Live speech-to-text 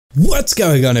What's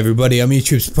going on, everybody? I'm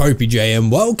YouTube's popeyJN.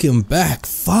 Welcome back,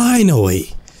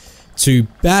 finally, to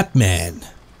Batman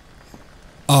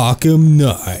Arkham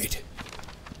Knight.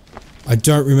 I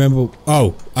don't remember.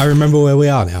 Oh, I remember where we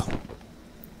are now.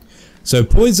 So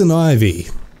Poison Ivy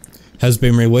has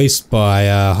been released by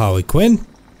Harley Quinn,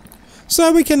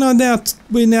 so we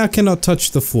now cannot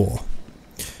touch the floor,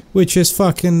 which is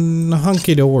fucking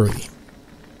hunky dory.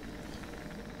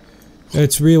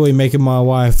 It's really making my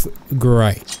life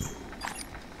great,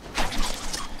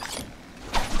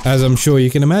 as I'm sure you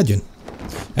can imagine.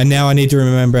 And now I need to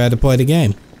remember how to play the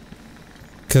game,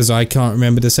 because I can't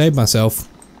remember to save myself.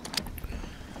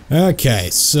 Okay,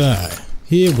 so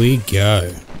here we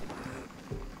go.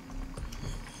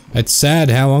 It's sad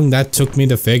how long that took me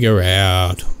to figure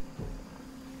out.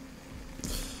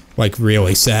 Like,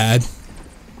 really sad.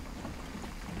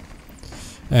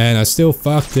 And I still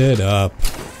fucked it up.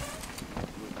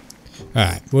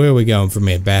 Alright, where are we going from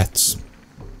here, bats?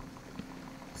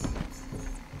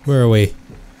 Where are we?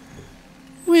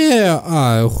 Where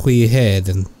are we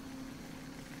heading?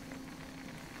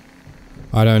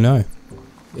 I don't know,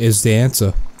 is the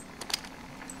answer.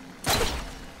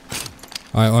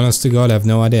 I honest to God have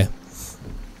no idea.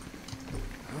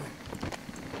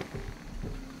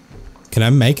 Can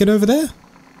I make it over there?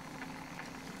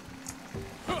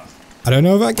 I don't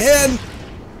know if I can!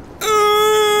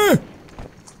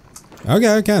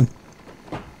 Okay, I can.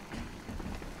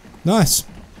 Nice.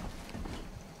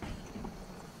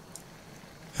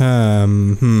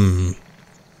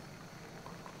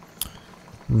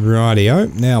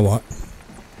 Rightio, now what?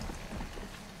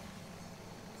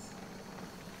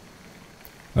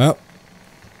 Well.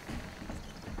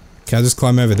 Can I just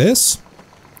climb over this?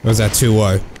 Or is that too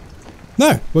low?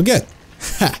 No, we're good.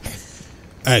 Ha!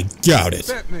 I got it.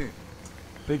 Batman.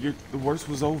 Figured the worst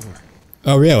was over.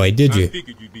 Oh really? Did you? I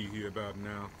figured you'd be here about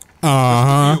now.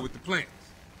 Uh-huh. With the plants.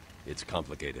 It's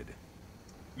complicated.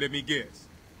 Let me guess.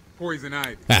 Poison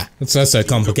ivy. Ah, it's not so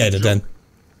complicated then.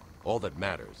 All that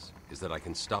matters is that I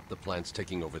can stop the plants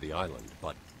taking over the island,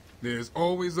 but... There's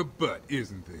always a but,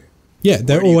 isn't there? Yeah,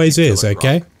 there always is,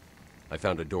 okay? I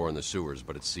found a door in the sewers,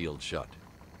 but it's sealed shut.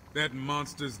 That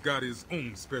monster's got his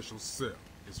own special cell.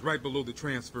 It's right below the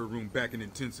transfer room back in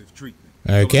intensive treatment.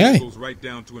 Okay. It goes right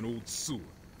down to an old sewer.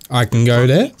 I can go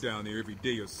there. Down there every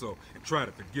day or so and try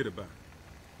to forget about it.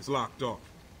 It's locked off.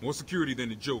 More security than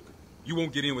the Joker. You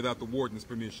won't get in without the warden's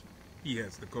permission. He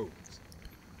has the codes.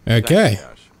 Okay.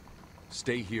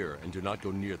 Stay here and do not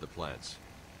go near the plants.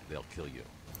 They'll kill you.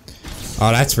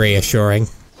 Oh, that's reassuring.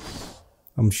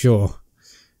 I'm sure.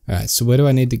 Alright, so where do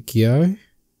I need to go?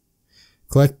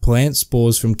 Collect plant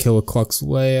spores from Killer Croc's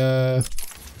lair.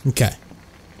 Okay.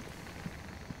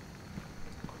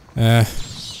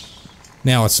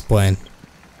 Now what's the plan?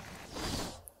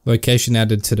 Location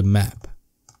added to the map.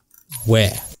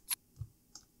 Where?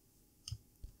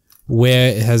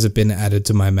 Where has it been added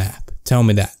to my map? Tell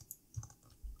me that.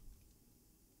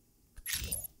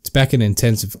 It's back in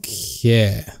intensive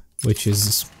care, which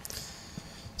is...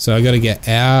 So I gotta get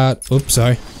out... Oops,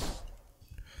 sorry.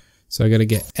 So I gotta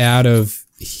get out of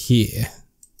here.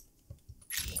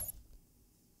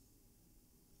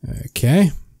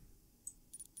 Okay.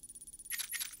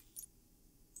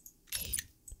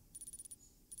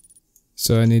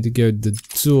 So I need to go to the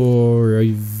door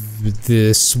over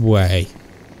this way.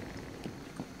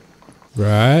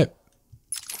 Right.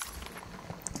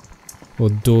 Or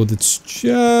door that's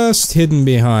just hidden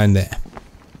behind there.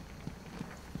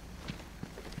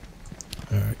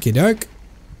 Okie doke.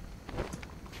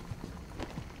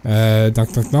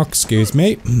 Knock knock knock, excuse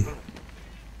me.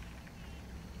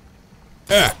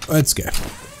 Let's go.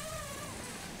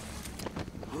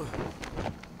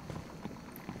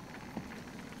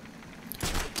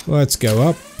 Let's go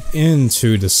up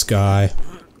into the sky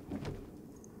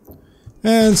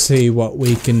and see what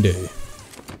we can do.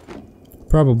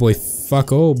 Probably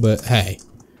fuck all, but hey,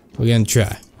 we're gonna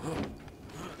try.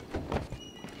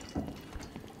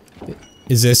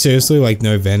 Is there seriously like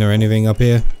no vent or anything up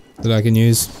here that I can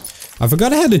use? I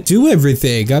forgot how to do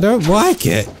everything. I don't like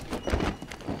it.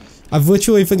 I've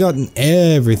literally forgotten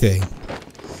everything.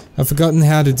 I've forgotten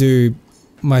how to do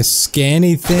my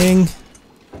scanny thing.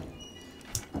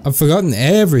 I've forgotten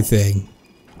everything.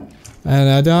 And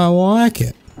I don't like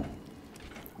it.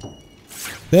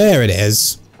 There it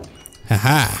is.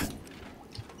 Haha.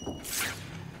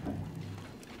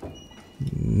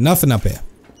 Nothing up here.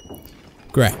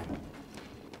 Great.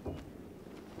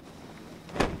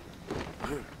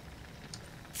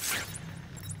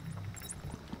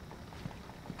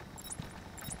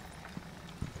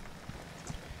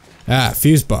 Ah,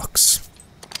 fuse box.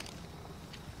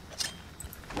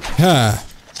 Ah.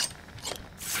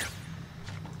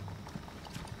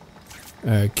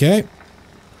 Okay.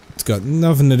 It's got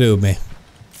nothing to do with me.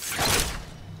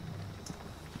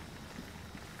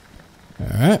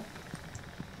 Alright.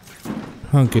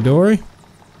 Hunky-dory.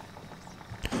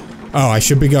 Oh, I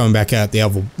should be going back out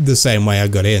the same way I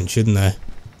got in, shouldn't I?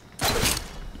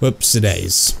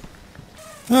 Whoopsie-days.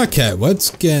 Okay,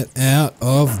 let's get out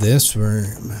of this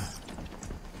room.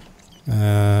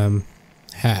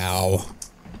 How?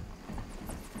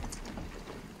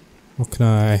 What can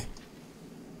I...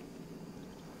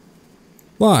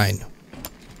 Line.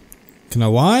 Can I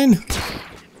line?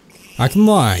 I can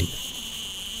line.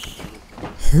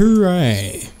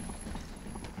 Hooray.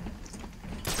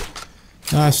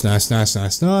 Nice, nice, nice,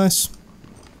 nice, nice.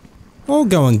 All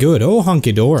going good, all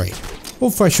hunky-dory. All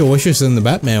fresh delicious in the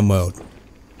Batman world.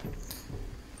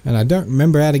 And I don't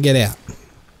remember how to get out.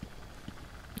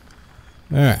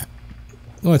 Alright.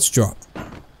 Let's drop.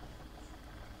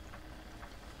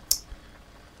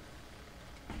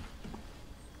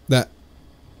 That.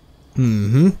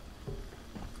 Mm-hmm.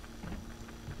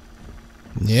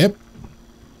 Yep.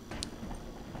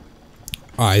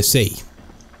 I see.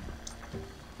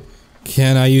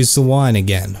 Can I use the line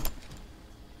again?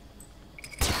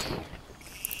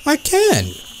 I can!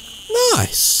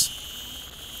 Nice!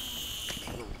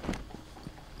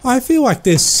 I feel like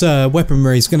this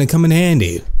weaponry is going to come in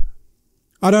handy.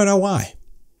 I don't know why.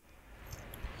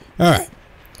 Alright.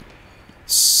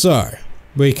 So,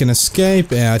 we can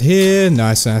escape out here.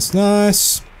 Nice, nice,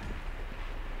 nice.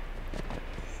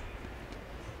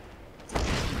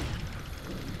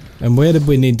 And where did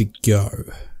we need to go?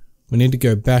 We need to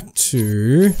go back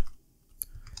to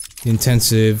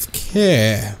intensive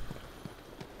care.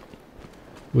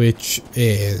 Which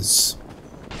is...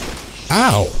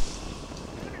 Ow!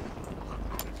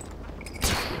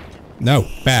 No,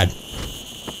 bad.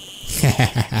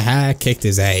 Kicked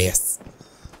his ass.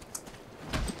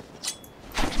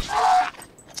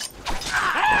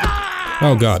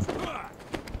 Oh god.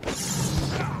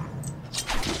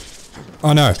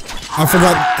 Oh no. I've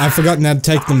forgotten how to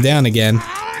take them down again.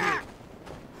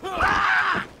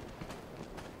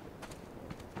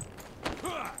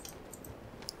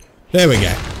 There we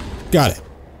go. Got it.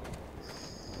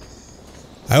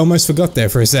 I almost forgot there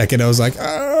for a second. I was like,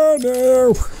 oh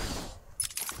no.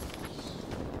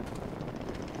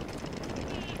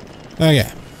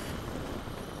 Okay.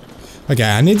 Okay,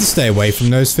 I need to stay away from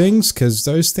those things, because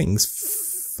those things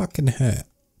fucking hurt.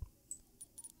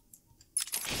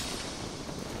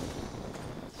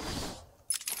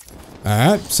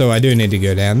 Alright, so I do need to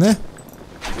go down there.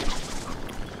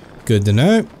 Good to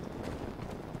know.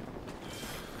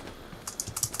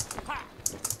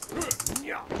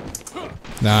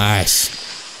 Nice.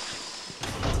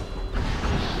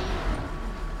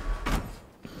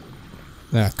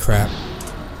 Ah, crap.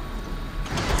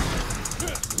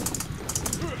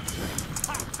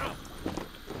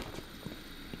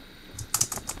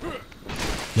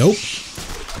 Nope.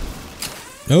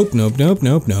 Nope, nope, nope,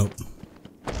 nope, nope.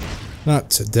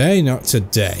 Not today, not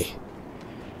today.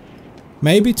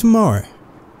 Maybe tomorrow.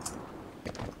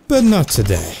 But not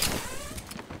today.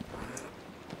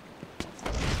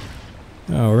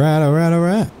 Alright, alright,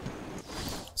 alright.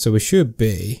 So we should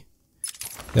be...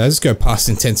 Let's go past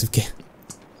intensive care.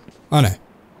 Oh no.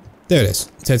 There it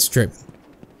is. Intensive treatment.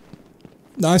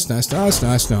 Nice, nice, nice,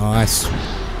 nice, nice.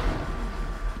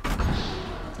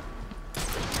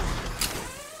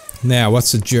 Now,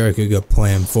 what's the Joker got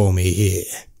planned for me here?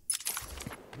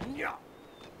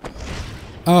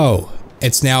 Oh,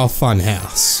 it's now a fun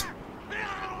house.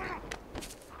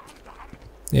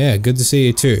 Yeah, good to see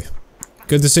you too.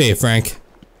 Good to see you, Frank.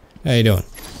 How you doing?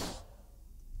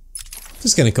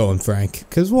 Just gonna call him Frank,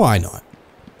 cause why not?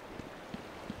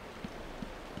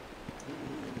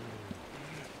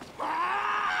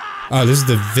 Oh, this is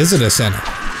the visitor center.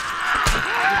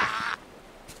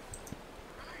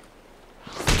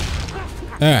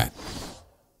 Alright.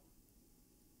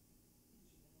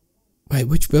 Wait,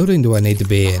 which building do I need to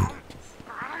be in?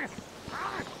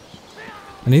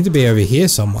 I need to be over here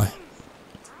somewhere.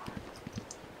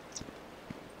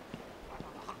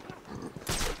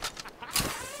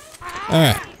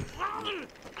 Alright.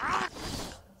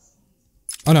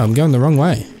 Oh no, I'm going the wrong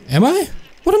way. Am I?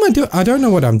 What am I doing? I don't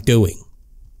know what I'm doing.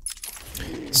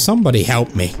 Somebody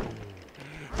help me.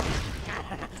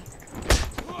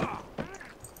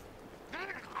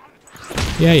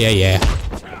 Yeah, yeah, yeah.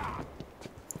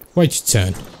 Wait your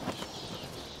turn.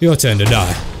 Your turn to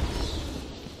die.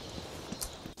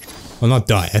 Well, not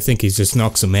die. I think he just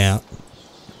knocks him out.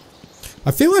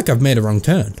 I feel like I've made a wrong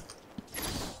turn.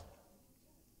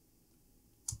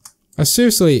 I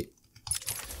seriously...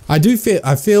 I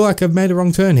feel like I've made a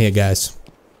wrong turn here, guys.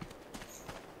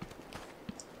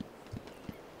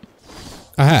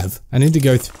 I have. I need to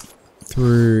go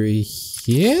through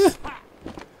here?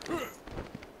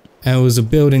 And it was a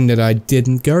building that I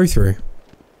didn't go through.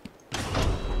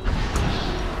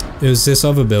 It was this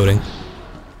other building.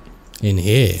 In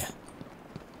here.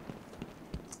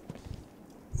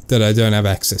 That I don't have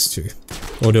access to.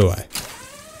 Or do I?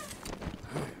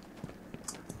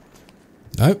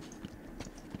 Nope.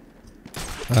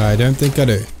 I don't think I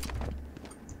do.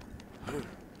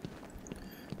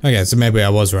 Okay, so maybe I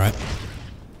was right.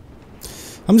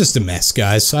 I'm just a mess,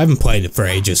 guys. I haven't played it for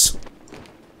ages.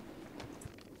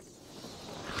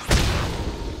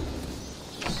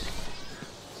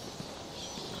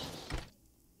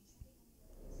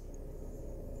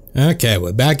 Okay,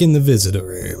 we're back in the visitor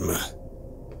room.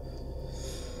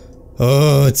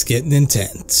 Oh, it's getting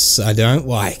intense. I don't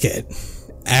like it.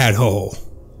 At all.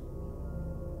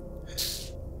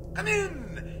 Come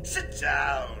in. Sit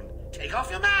down. Take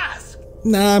off your mask.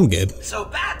 Nah, I'm good. So,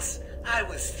 Bats, I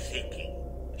was thinking,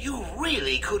 you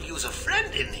really could use a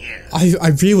friend in here.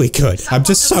 I really could. Someone I'm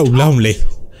just to so talk lonely.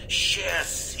 to, share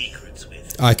secrets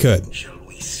with. I could. Shall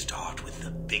we start with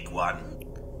the big one?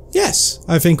 Yes,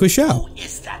 I think we shall. Who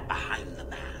is that behind the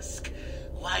mask?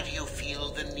 Why do you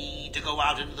feel the need to go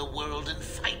out into the world and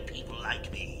fight people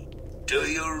like me? Do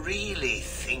you really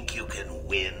think you can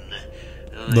win?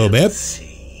 Little bit. Let's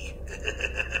see.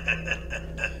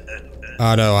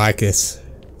 I don't like this.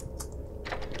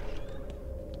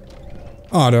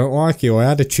 I don't like your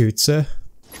attitude, sir.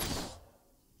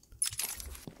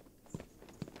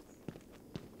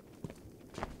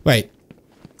 Wait.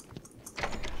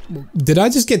 Did I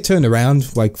just get turned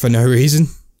around, like, for no reason?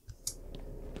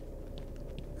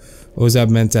 Or was that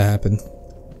meant to happen?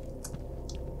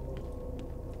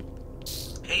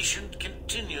 Patient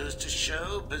continues to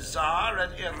show bizarre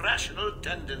and irrational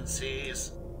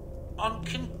tendencies. On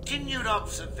continued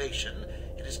observation,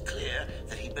 it is clear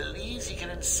that he believes he can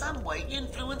in some way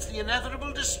influence the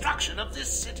inevitable destruction of this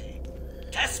city.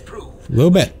 Tests prove A little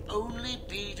bit. only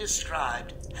be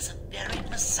described as a buried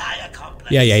messiah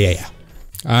complex. Yeah.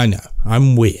 I know.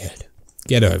 I'm weird.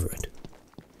 Get over it.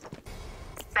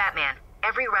 Batman,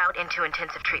 every route into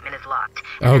intensive treatment is locked.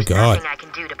 Oh, There's God. nothing I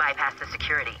can do to bypass the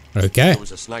security. Okay. There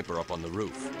was a sniper up on the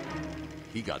roof.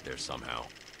 He got there somehow.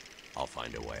 I'll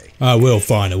find a way. I will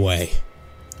find a way.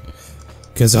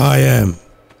 'Cause I am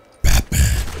Batman.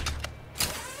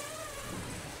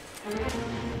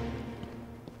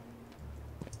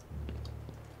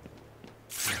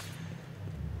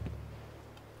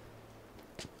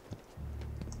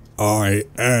 I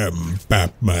am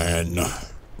Batman.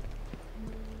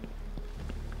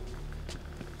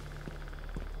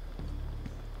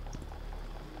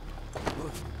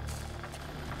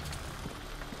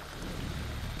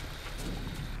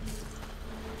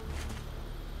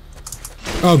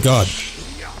 Oh God.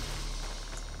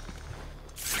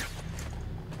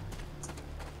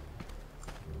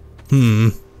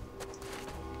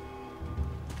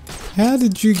 How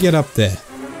did you get up there?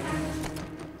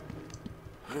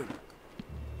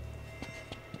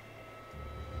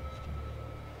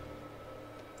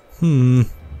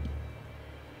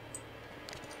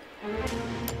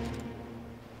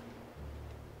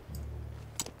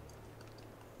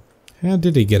 How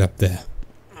did he get up there?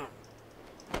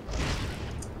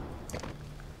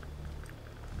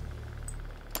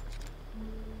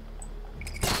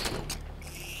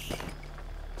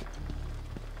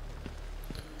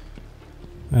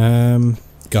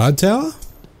 Guard tower?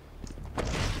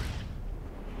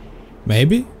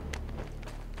 Maybe?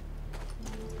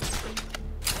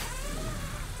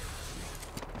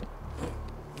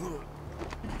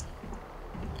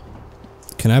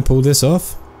 Can I pull this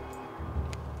off?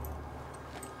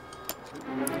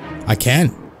 I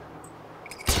can.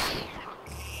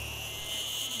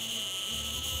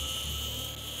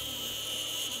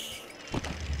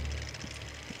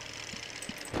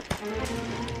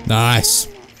 Nice.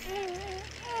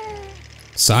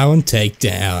 Silent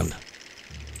takedown.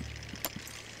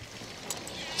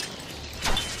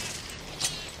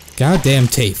 Goddamn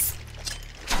teeth.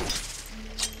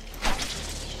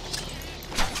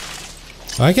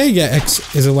 I can get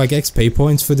X. Is it like XP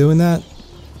points for doing that?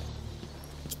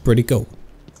 It's pretty cool.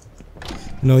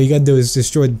 And all you gotta do is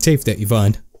destroy the teeth that you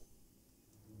find.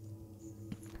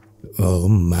 Oh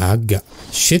my God.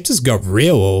 Shit just got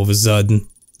real all of a sudden.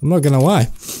 I'm not gonna lie.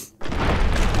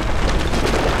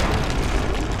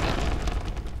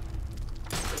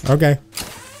 Okay.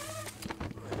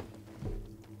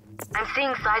 I'm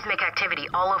seeing seismic activity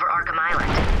all over Arkham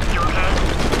Island. You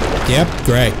okay? Yep,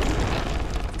 great.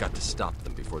 I've got to stop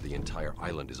them before the entire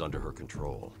island is under her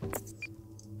control.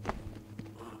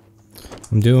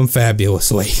 I'm doing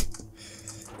fabulously.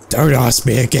 Don't ask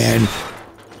me again.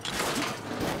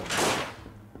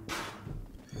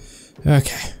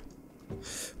 Okay.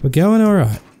 We're going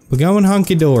alright. We're going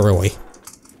hunky-dory.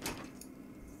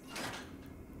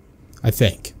 I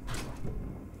think.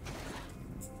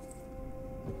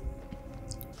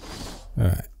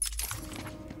 Alright.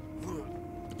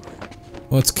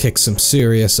 Let's kick some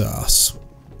serious ass.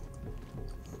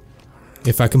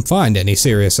 If I can find any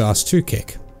serious ass to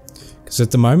kick. Because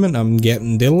at the moment I'm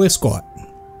getting diddly squat.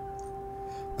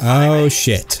 Oh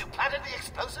shit. Have you planted the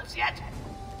explosives yet?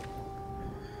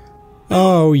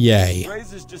 Oh yay.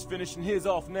 Razor's just finishing his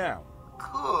off now.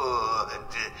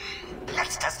 Good.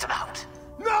 Let's test him out.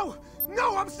 No!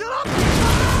 No, I'm still up!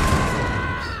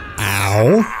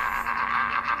 Ow.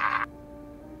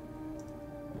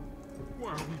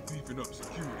 Why are we beefing up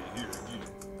security here again?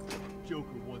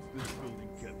 Joker wants this building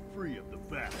kept free of the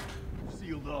back.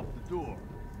 Sealed off the door.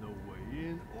 No way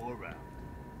in or out.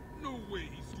 No way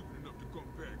he's stupid enough to come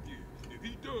back in. If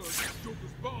he does,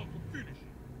 Joker's bomb will finish him.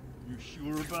 You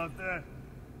sure about that?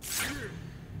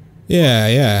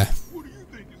 Yeah. What do you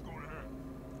think is gonna happen?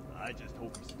 I just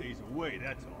hope he stays away,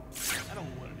 that's all. I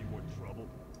don't want any more trouble.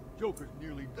 Joker's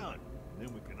nearly done.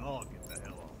 Then we can all get the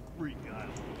hell off Freak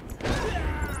Island.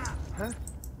 Huh?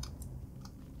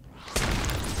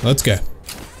 Let's go.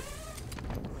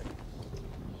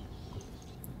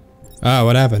 Ah,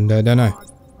 what happened? I don't know.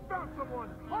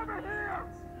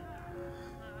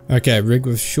 Okay, rig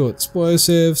with short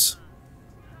explosives.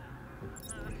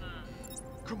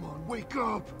 Come on, wake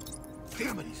up!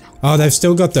 Damn it, he's out. Oh, they've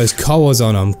still got those collars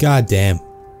on them. God damn.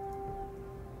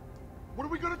 What are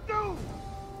we gonna do?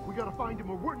 We gotta find him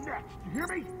or we're next. You hear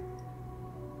me?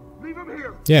 Leave him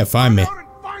here. Yeah, find me. Run out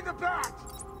and find the bat.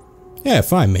 Yeah,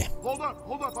 find me. Hold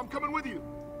up, I'm coming with you.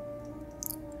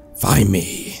 Find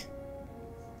me.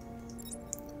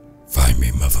 Find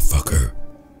me, motherfucker.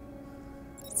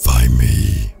 Find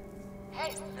me.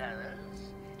 Hey, fellas.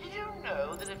 Did you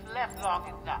know that if left long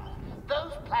enough,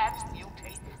 those plants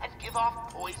mutate and give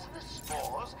off poisonous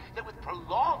spores that with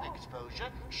prolonged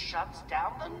exposure shuts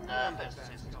down the nervous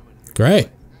system? Great.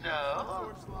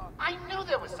 No? I knew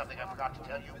there was something I forgot to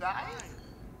tell you guys.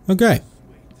 Okay.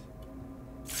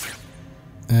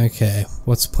 Okay,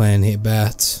 what's the plan here,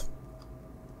 Bat?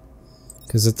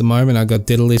 Because at the moment I got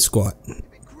diddly squat. It'd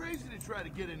be crazy to try to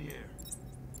get in here.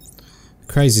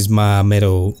 Crazy's my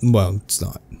middle. Well, it's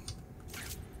not.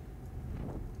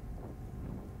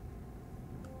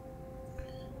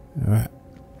 Alright.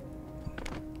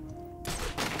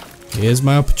 Here's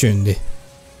my opportunity.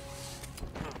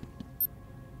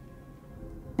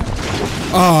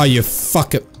 Oh, you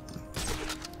fuck it.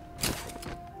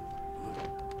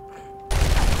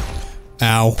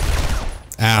 Ow.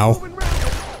 Ow.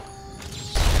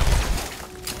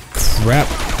 Crap.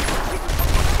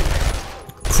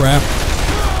 Crap.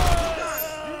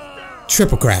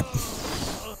 Triple crap.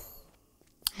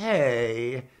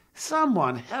 Hey,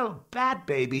 someone help Bat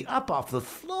Baby up off the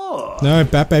floor. No,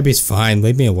 Bat Baby's fine.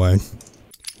 Leave me alone.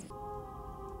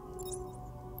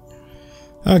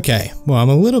 Okay, well, I'm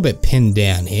a little bit pinned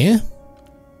down here.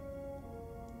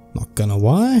 Not gonna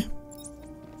lie.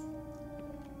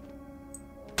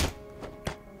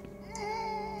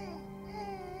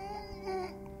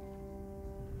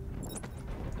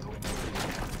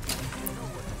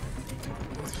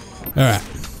 Alright,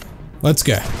 let's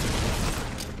go.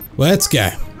 Let's go.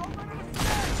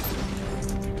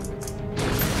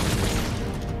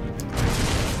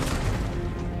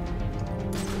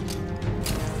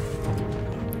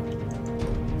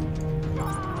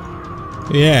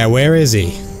 Yeah, where is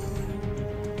he?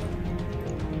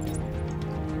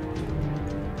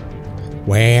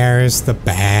 Where's the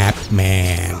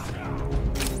Batman?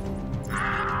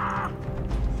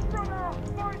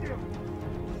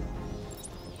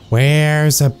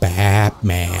 Where's a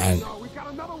Batman? We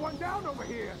got another one down over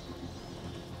here.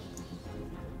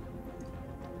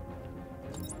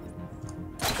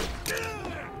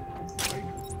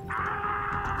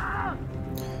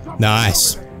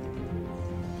 Nice.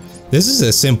 This is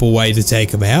a simple way to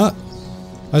take him out.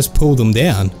 I just pulled him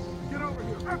down. Get over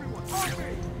here, everyone, on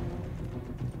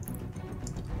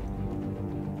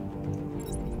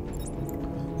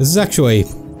me. This is actually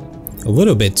a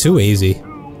little bit too easy.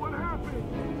 What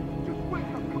happened? Just wake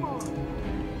up, come on.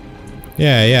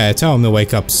 Yeah, tell him to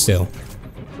wake up still.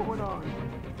 What's going on?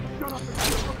 Shut up and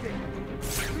keep looking.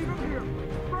 Leave him here.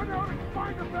 Run out and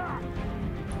find him back.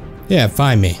 Yeah,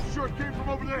 find me. Sure it came from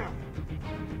over there.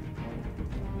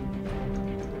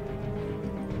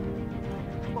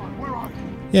 Come on, where are you?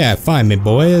 Yeah, find me,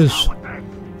 boys.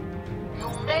 You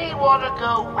may want to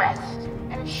go west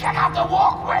and check out the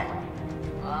walkway.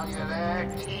 While you're there,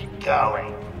 keep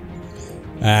going.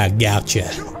 I gotcha.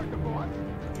 You heard the boy.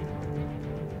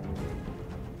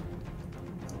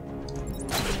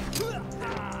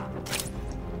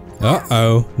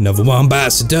 Uh-oh, another one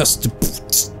bites the dust.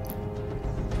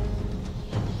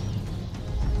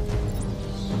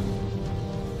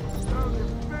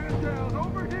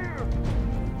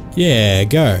 Yeah,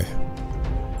 go.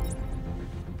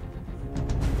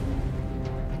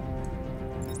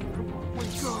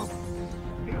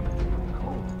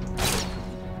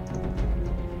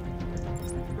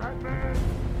 Batman,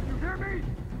 you hear me?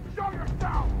 Show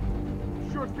yourself!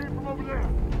 Sure came from over there.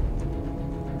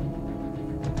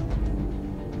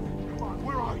 Come on,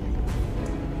 where are you?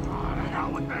 Ah, the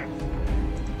hell with this.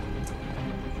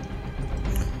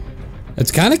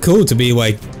 It's kind of cool to be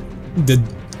like the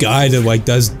guy that like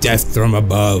does death from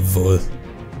above, or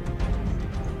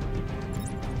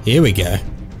here we go.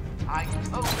 I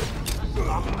told you to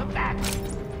stop the bat.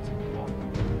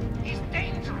 He's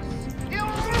dangerous. He'll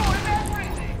ruin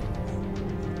everything.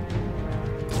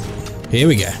 Here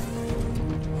we go.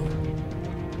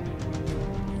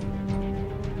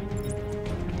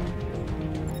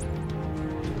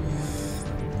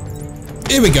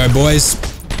 Here we go, boys.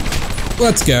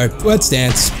 Let's go. Let's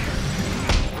dance.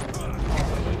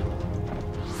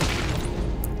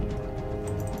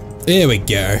 There we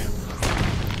go.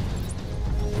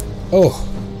 Oh,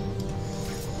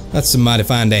 that's some mighty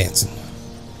fine dancing.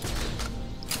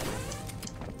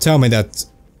 Tell me that's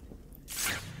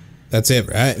it,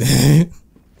 right?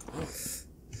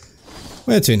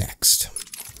 Where to next?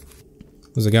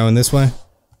 Was it going this way?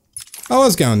 I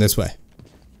was going this way.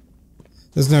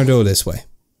 There's no door this way.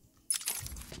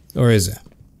 Or is there?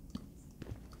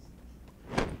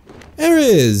 There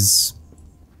is!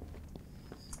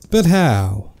 But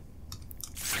how?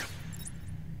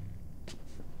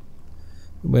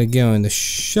 We're going to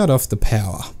shut off the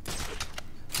power.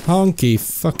 Honky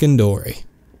fucking dory.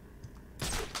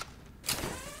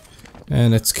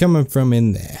 And it's coming from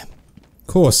in there. Of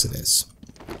course it is.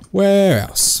 Where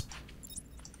else?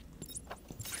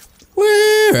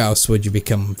 Where else would you be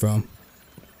coming from?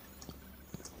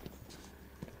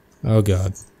 Oh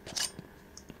god.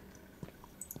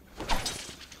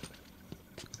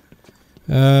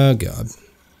 Oh god.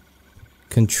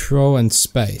 Control and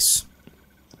space.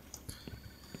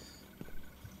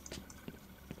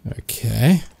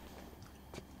 Okay.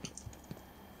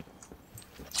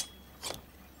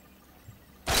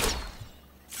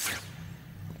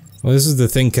 Well, this is the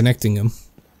thing connecting them.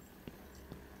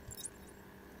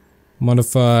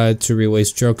 Modified to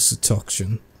release drugs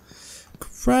toxin.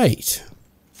 Great.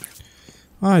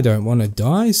 I don't want to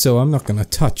die, so I'm not going to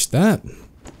touch that.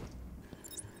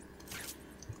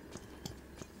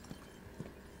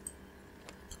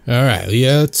 Alright,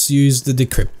 let's use the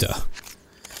decryptor.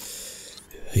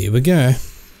 Here we go.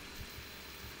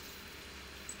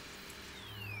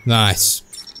 Nice.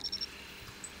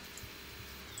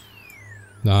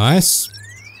 Nice.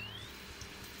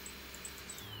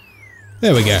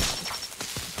 There we go.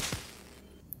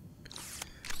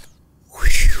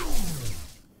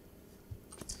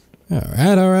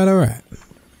 Alright, alright, alright.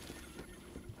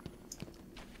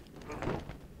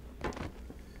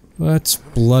 Let's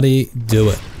bloody do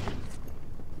it.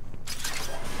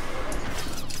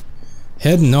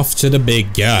 Heading off to the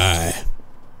big guy.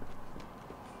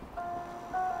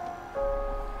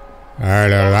 I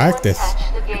don't like this.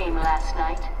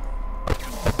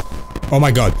 Oh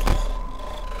my god.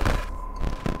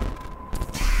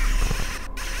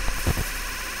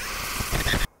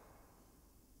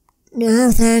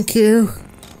 No, thank you.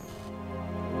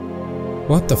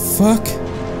 What the fuck?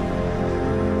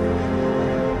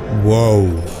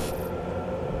 Whoa.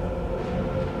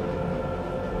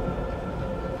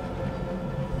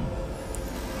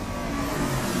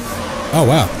 Oh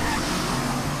wow.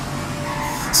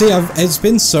 See, it's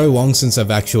been so long since I've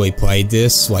actually played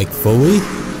this, like, fully,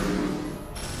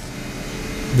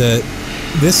 that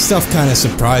this stuff kind of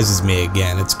surprises me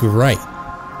again. It's great.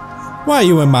 Why are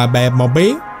you in my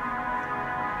Batmobile?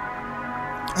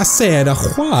 I said,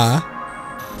 why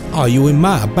are you in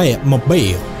my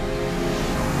Batmobile?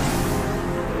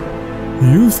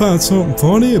 You found something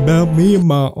funny about me and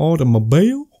my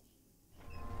automobile?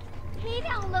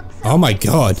 Oh my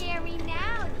god.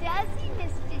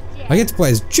 I get to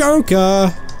play as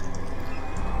Joker!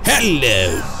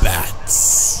 Hello,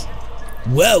 bats!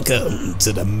 Welcome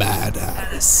to the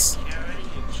madhouse.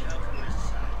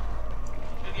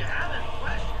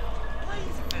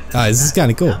 Ah, this is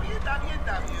kinda cool.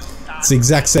 It's the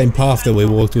exact same path that we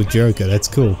walked with Joker, that's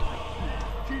cool.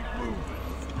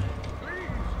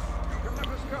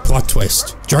 Plot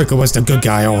twist. Joker was the good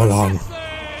guy all along.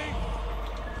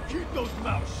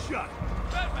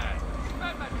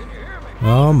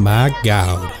 Oh my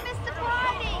god.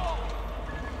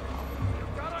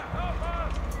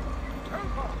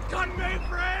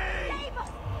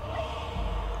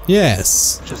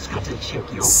 Yes. Just got to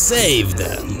check your Save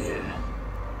them.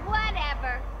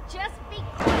 Whatever. Just be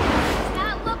quiet. He's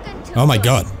not looking too Oh my good.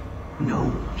 god.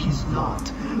 No, he's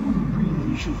not. We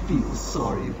really should feel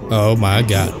sorry for him. Oh my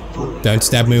god. Don't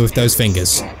stab me with those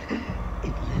fingers. It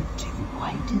left him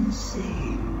quite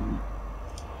insane.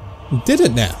 Did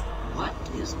it now? What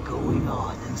is going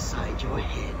on inside your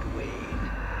head,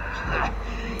 Wayne?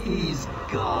 He's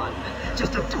gone.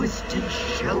 Just a twisted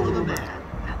shell of a man.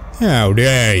 How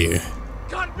dare you?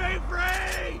 Cut me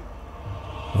free!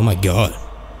 Oh my god.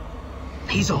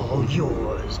 He's all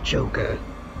yours, Joker.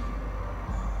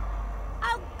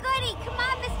 Oh, goody. Come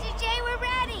on, Mr. J. We're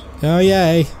ready. Oh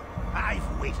yay.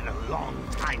 I've waited a long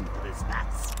time for this,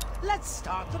 Bats. Let's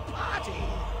start the party.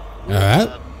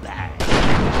 Alright. Bang.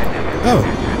 Oh.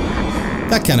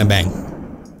 That kind of bang.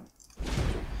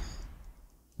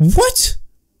 What?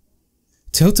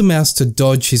 Tell the mouse to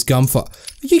dodge his gunfire.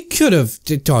 You could have.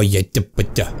 Oh, yeah. You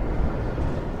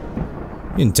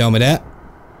didn't tell me that.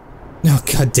 Oh,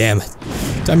 god damn it.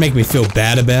 Don't make me feel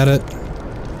bad about it.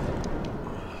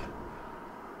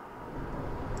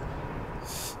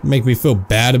 Make me feel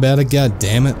bad about it, god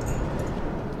damn it.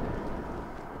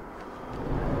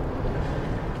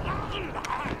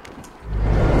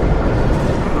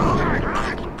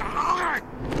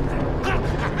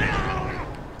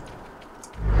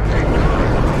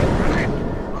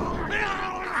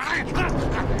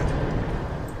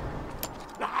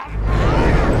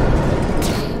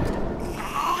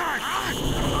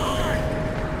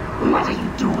 What are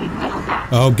you doing, Velvet?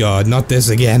 Oh god, not this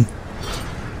again.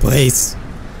 Please.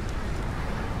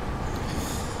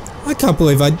 I can't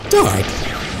believe I died.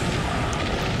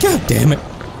 God damn it.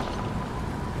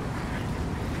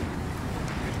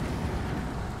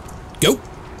 Go.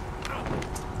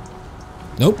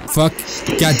 Nope, fuck.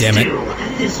 God damn it.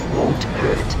 This won't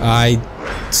hurt. I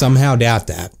somehow doubt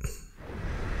that.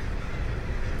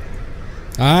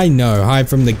 I know, hide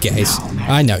from the gaze.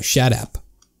 I know, shut up.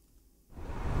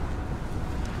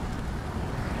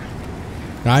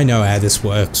 I know how this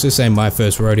works. This ain't my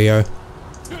first rodeo.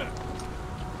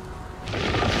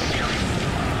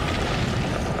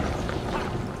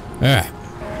 Alright.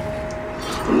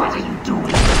 What are you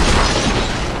doing?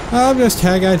 I'm just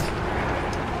haggard.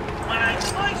 When I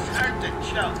first heard the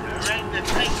Joker aimed to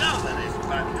take over this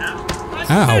funhouse,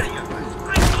 I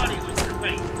thought he was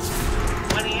crazy.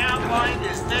 When he outlined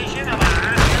his vision of a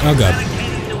hospital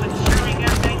dedicated to ensuring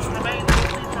inmates remain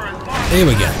healthy for as long as Here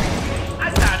we go. I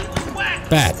thought he was whack.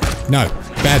 Bad. No.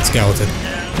 Bad skeleton.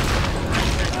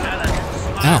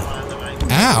 Ow.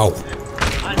 Ow.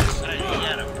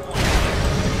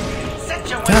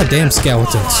 God damn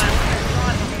skeletons.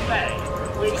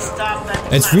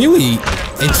 It's really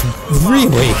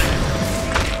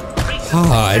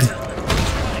hard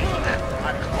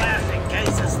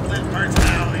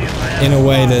in a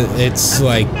way that it's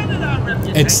like,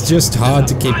 it's just hard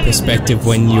to keep perspective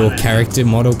when your character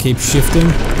model keeps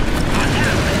shifting.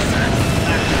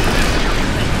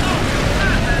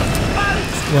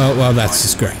 Well, that's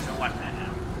just great.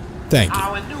 Thank you.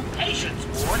 Our new patients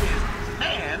ward is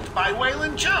manned by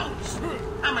Waylon Jones.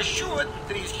 I'm assured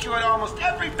that he's cured almost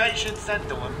every patient sent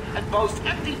to him and boasts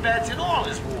empty beds in all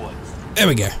his wards. There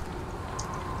we go.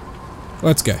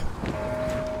 Let's go.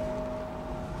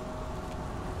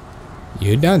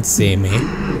 You don't see me.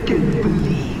 Can you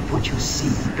believe what you see,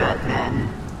 Batman?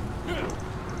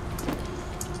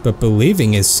 But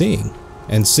believing is seeing,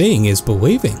 and seeing is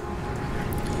believing.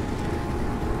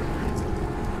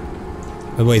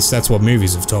 At least that's what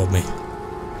movies have told me.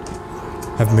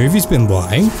 Have movies been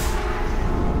lying?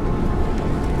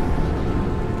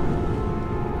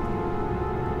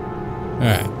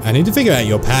 Alright, I need to figure out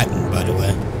your pattern, by the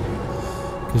way.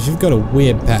 Because you've got a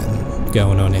weird pattern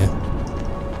going on here.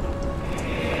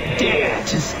 Dare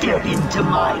to step into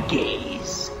my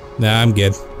gaze. Nah, I'm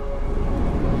good.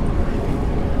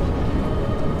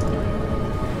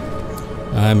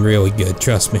 I'm really good,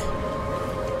 trust me.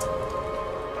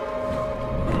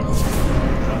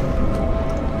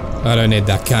 I don't need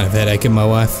that kind of headache in my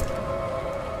life.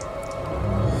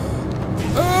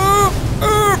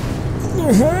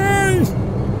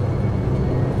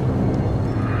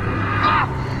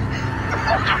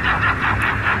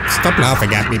 Stop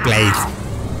laughing at me, please.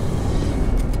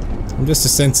 I'm just a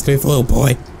sensitive little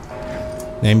boy.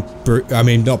 Named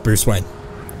not Bruce Wayne.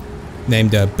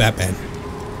 Named Batman.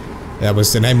 That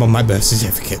was the name on my birth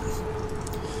certificate.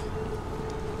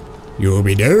 You'll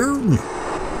be down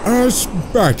as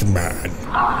Batman.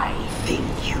 I think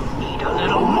you need a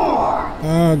little more.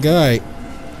 Okay.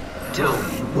 Tell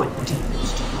me, what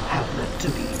demons do you have left to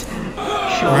beat?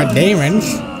 What demons?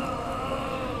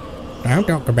 Don't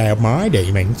talk about my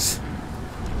demons.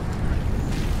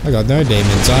 I got no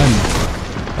demons. I'm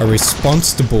a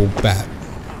responsible bat.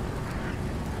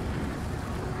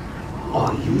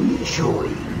 Are you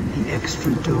enjoying the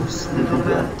extra dose, little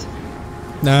bat?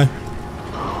 No.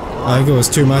 I think it was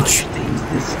too much.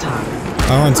 This time.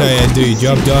 I won't tell you how to do your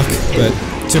job, Doc, but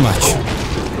too much.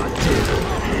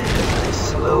 I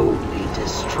slowly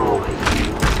destroy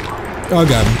you. Oh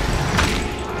god.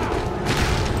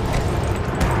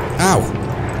 Ow.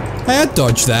 Hey, I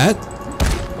dodged that.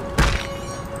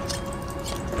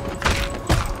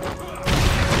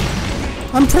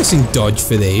 I'm pressing dodge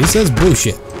for these. That's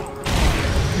bullshit.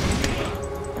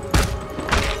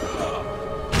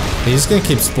 He's just gonna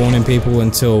keep spawning people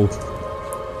until...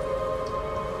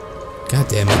 God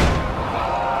damn it.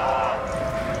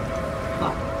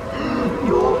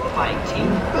 You're fighting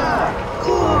back.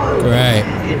 Good. Great.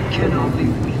 It can only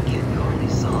weaken your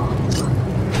resolve.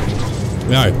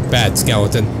 No, bad.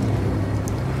 Skeleton.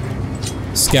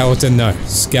 Skeleton, no.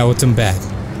 Skeleton, bad.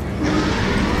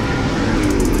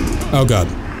 Oh god.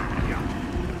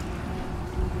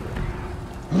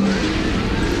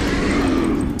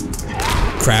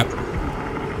 Crap.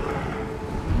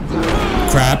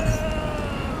 Crap.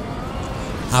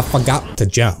 I forgot the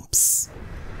jumps.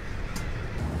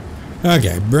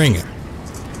 Okay, bring it.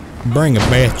 Bring it,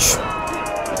 bitch.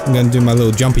 I'm gonna do my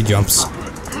little jumpy jumps.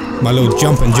 My little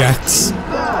jumping jacks.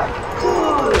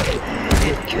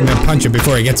 I'm gonna punch him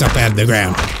before he gets up out of the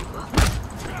ground.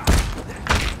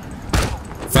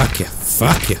 Fuck you.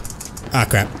 Fuck you. Ah,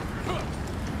 crap.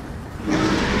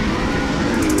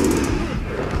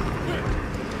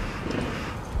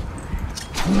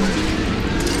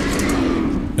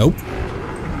 Nope.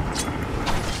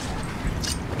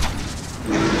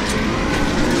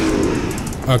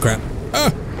 Oh crap.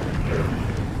 Ah!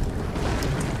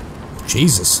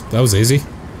 Jesus, that was easy.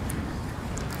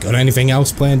 Got anything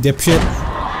else planned, dipshit?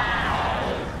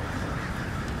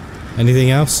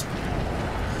 Anything else?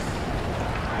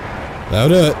 That'll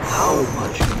do it. How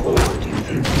much more do you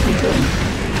think you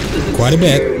can? Quite a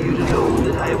bit. You know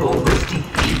that I've almost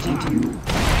defeated you.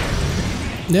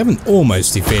 You haven't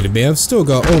almost defeated me. I've still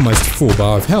got almost a full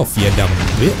bar of health, you dumb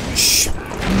bitch.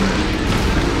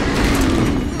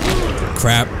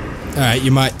 Crap. Alright,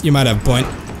 you might have a point.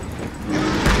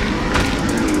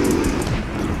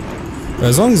 But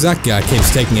as long as that guy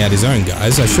keeps taking out his own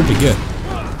guys, I should be good.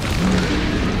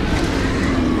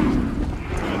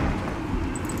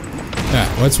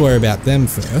 Alright, let's worry about them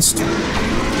first.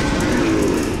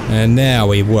 And now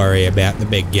we worry about the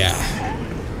big guy.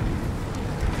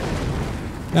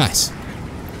 Nice.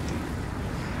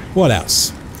 What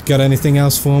else? Got anything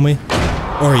else for me?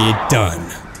 Or are you done?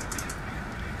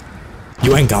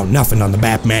 You ain't got nothing on the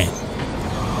Batman.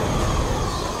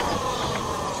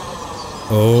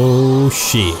 Oh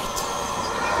shit.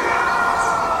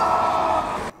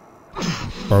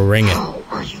 Bring it. How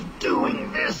are you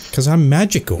doing this? Cause I'm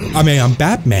magical. I mean, I'm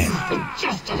Batman.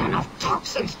 Ingested enough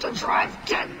toxins to drive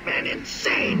dead men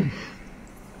insane.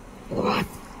 What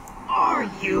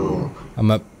are you? I'm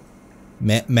a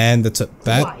man that's a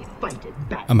bat. Why fight it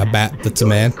back? I'm a bat that's a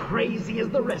man. Crazy as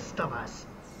the rest of us.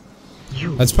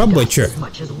 You That's probably just true. As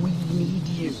much as we need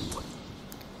you.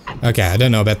 Okay, I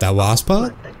don't know about that last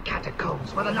part. The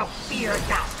catacombs with enough fear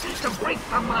gas to break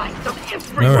the minds of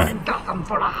everyone in Gotham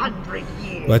for 100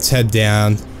 years. Let's head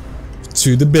down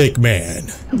to the big man.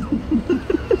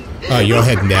 Oh, you're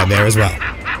heading down there as well.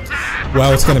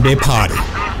 Well, it's gonna be a party.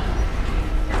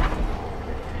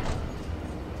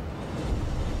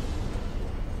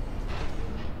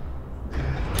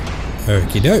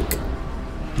 Okie doke.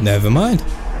 Never mind.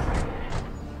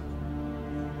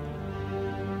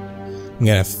 I'm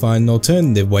gonna have to find an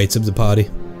alternative way to the party.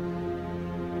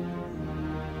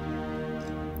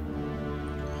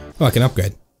 Oh, I can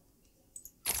upgrade.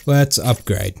 Let's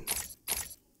upgrade.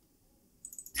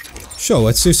 Sure,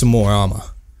 let's do some more armor.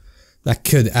 That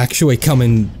could actually come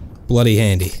in bloody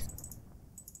handy.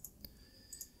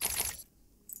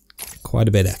 Quite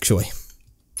a bit, actually.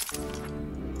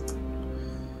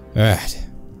 Alright.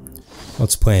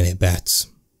 What's the plan here, bats?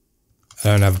 I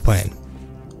don't have a plan.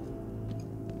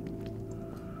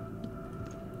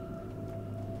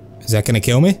 Is that gonna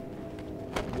kill me?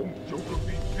 Joker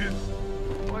be pissed.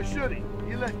 Why should he?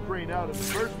 He let Crane out in the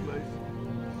first place.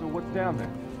 So what's down there?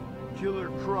 Killer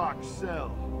Croc's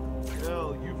cell.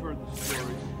 Hell, you've heard the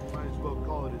stories. Might as well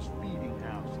call it his feeding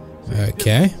house.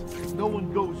 Okay. No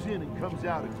one goes in and comes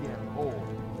out again whole.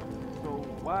 So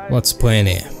why? What's the plan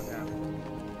here?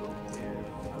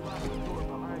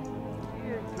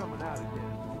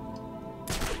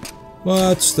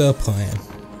 What's the plan?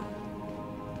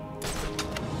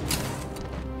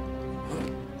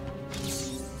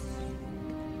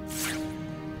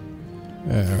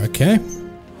 Alright. Okay.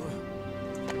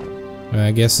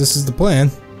 I guess this is the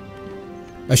plan.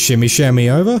 A shimmy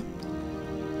shammy over.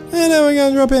 And then we're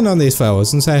gonna drop in on these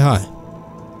fellas and say hi.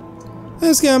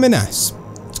 It's gonna be nice.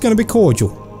 It's gonna be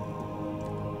cordial.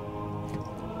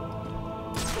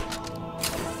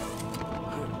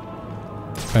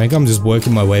 I think I'm just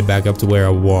working my way back up to where I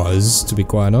was, to be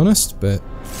quite honest, but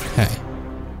hey.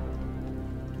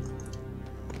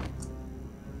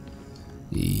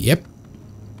 Yep.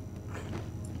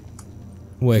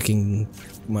 Working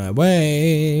my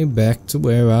way back to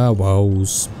where I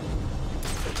was.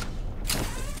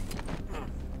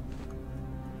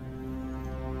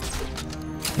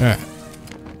 Alright.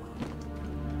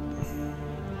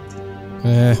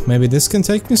 Maybe this can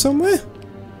take me somewhere?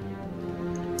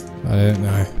 I don't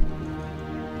know.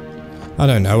 I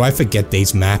don't know, I forget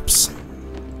these maps.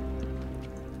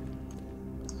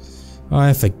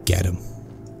 I forget them.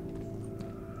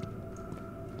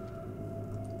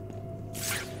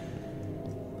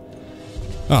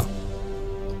 Oh.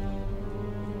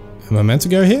 Am I meant to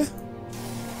go here?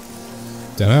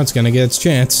 Don't know, it's gonna get its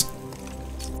chance.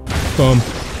 Boom.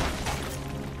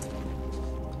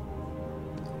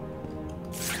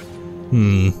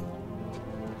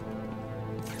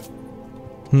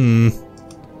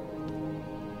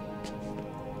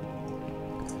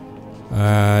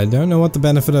 I don't know what the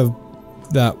benefit of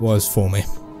that was for me.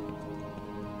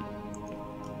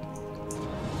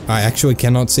 I actually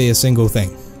cannot see a single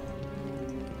thing.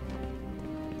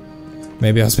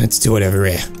 Maybe I was meant to do it over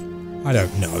here. I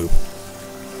don't know.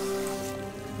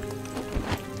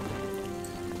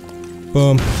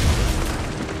 Boom.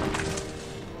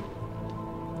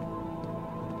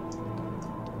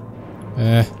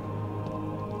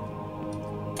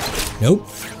 Nope.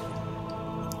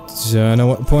 Don't know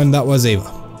what point that was either.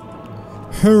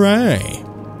 Hooray!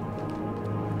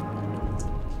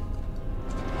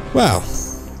 Well.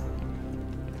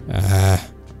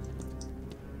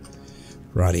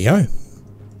 Rightio.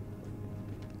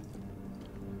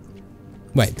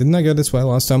 Wait, didn't I go this way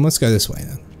last time? Let's go this way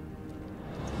then.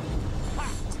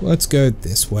 Let's go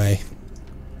this way.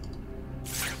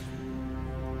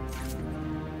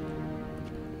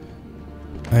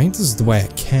 I think this is the way I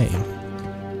came.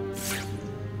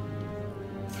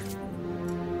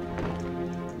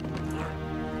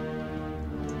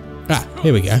 Ah,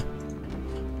 here we go.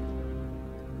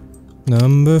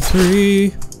 Number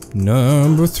 3.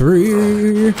 Number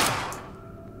 3.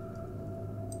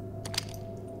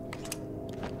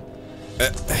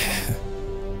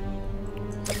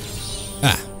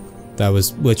 That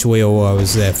was which wheel I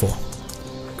was there for.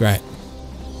 Great.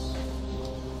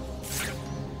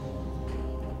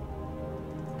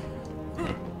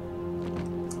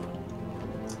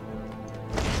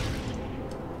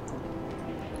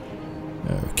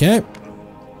 Okay.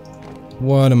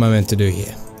 What am I meant to do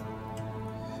here?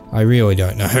 I really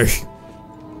don't know.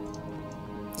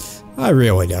 I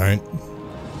really don't.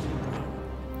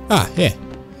 Ah, yeah.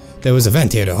 There was a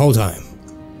vent here the whole time.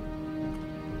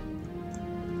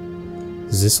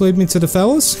 Does this lead me to the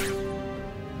fellas?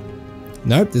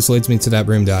 Nope, this leads me to that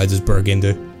room that I just broke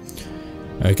into.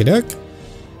 Okie doke.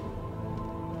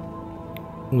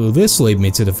 Will this lead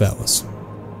me to the fellas?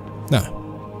 No.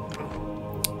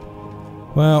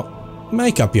 Well,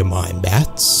 make up your mind,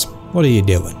 bats. What are you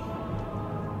doing?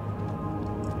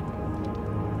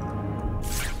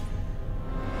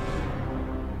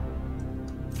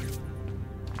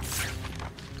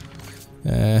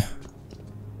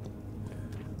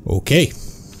 Okay.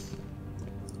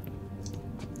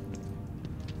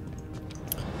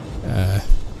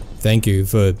 Thank you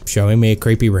for showing me a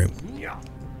creepy room.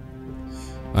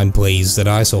 I'm pleased that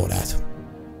I saw that.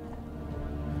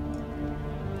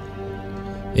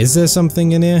 Is there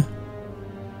something in here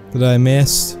that I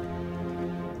missed?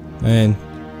 And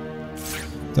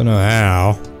don't know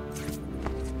how.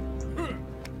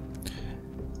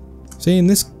 See, and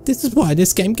this is why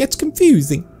this game gets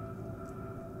confusing.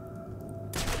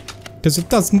 Because it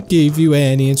doesn't give you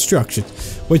any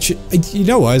instructions. Which, you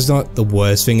know what, is not the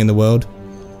worst thing in the world.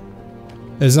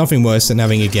 There's nothing worse than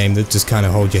having a game that just kind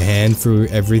of holds your hand through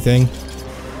everything.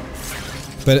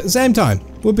 But at the same time,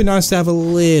 it would be nice to have a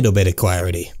little bit of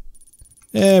clarity.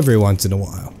 Every once in a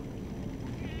while.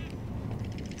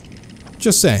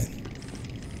 Just saying.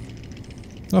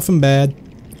 Nothing bad.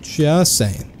 Just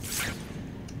saying.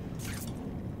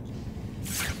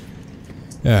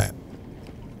 Alright.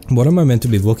 What am I meant to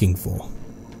be looking for?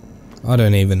 I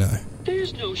don't even know.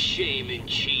 There's no shame in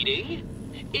cheating.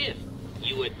 If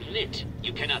you admit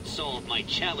you cannot solve my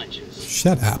challenges.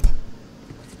 Shut up.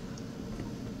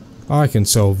 I can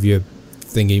solve your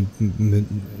thingy,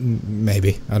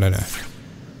 maybe. I don't know.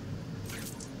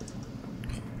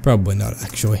 Probably not,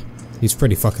 actually. He's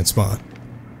pretty fucking smart.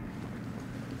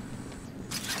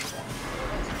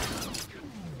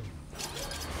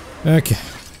 Okay.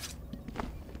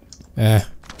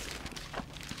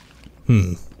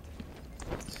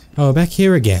 Oh, back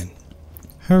here again.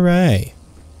 Hooray.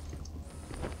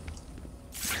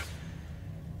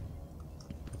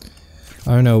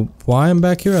 I don't know why I'm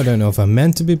back here. I don't know if I'm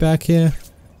meant to be back here.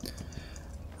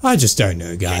 I just don't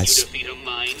know, guys. Can you defeat a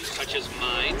mind such as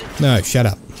mine? No, shut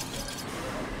up.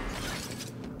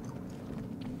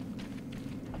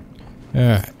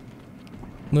 Alright.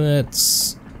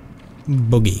 Let's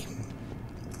boogie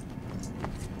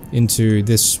into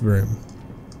this room.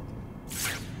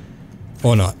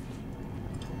 Or not.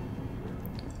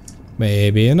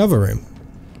 Maybe another room.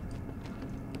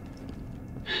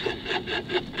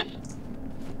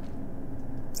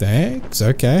 Thanks,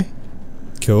 okay.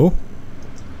 Cool.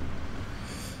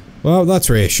 Well, that's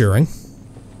reassuring.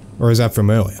 Or is that from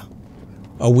earlier?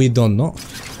 Oh, we don't know.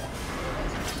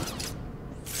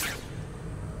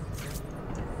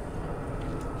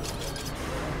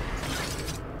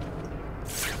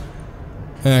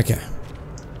 Okay.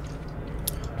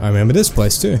 I remember this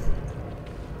place too.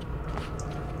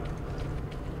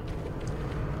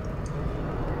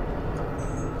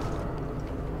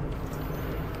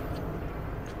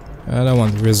 I don't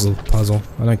want the Rizzle puzzle.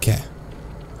 I don't care.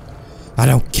 I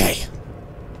don't care.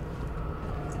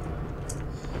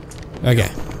 Okay.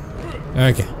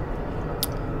 Okay.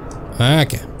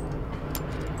 Okay.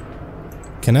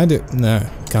 Can I do... No,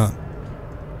 can't.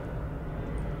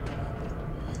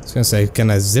 I was gonna say, can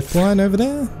I zip line over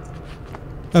there?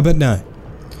 Oh, but no.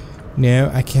 No,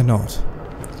 I cannot.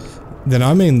 Then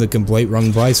I'm in the complete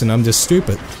wrong place and I'm just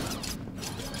stupid.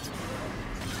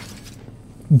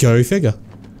 Go figure.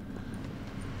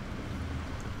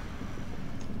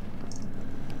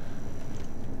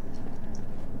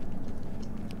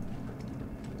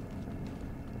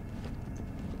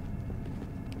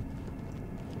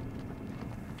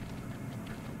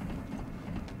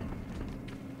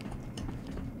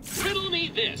 Riddle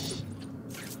me this.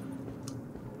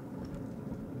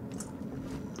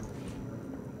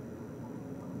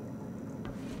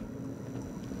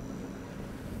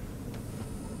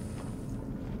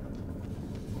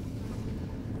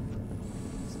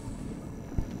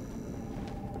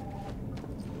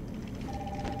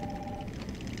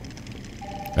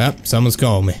 Ah, someone's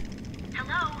calling me.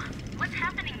 Hello? What's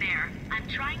happening there? I'm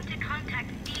trying to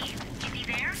contact Steve. Is he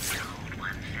there? Hold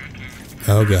 1 second.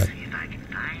 Oh god. See if I can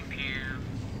find him.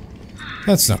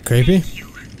 That's not creepy. I'm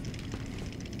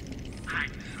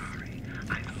sorry.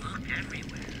 I've looked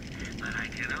everywhere, but I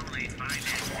can only find it.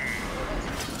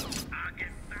 I'll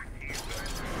get back to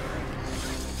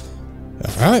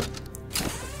you. Alright.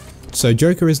 So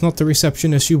Joker is not the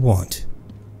receptionist you want.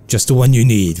 Just the one you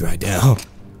need right now.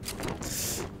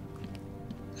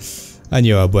 I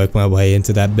knew I'd work my way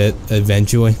into that bit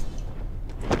eventually.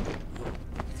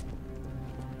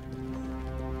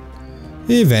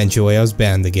 Eventually, I was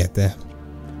bound to get there.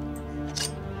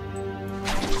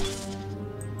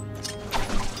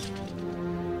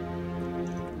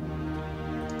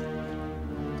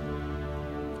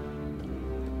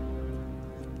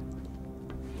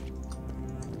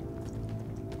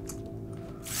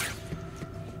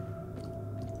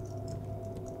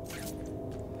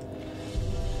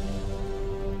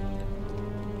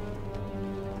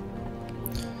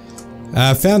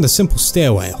 I found a simple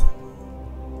stairwell.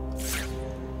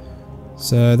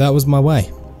 So that was my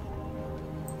way.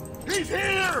 He's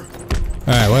here!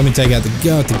 Alright, let me take out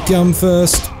the gun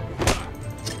first.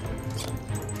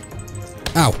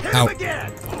 Ow, ow.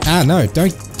 Ah, no,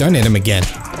 don't hit him again.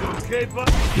 Okay, bud.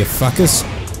 You fuckers.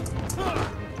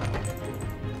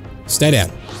 Stay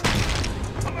down.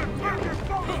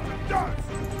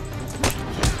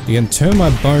 You can turn my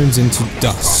bones into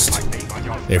dust.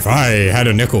 If I had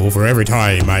a nickel for every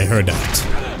time I heard that,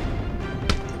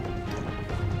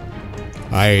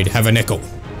 I'd have a nickel.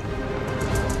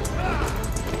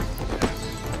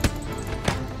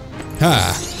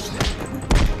 Ha!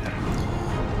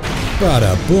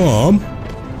 Bada boom!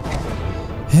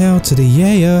 Hell to the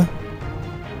yeah!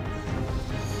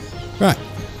 Right.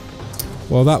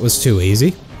 Well, that was too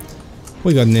easy.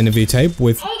 We got an interview tape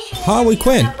with Harley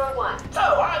Quinn. So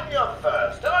I'm your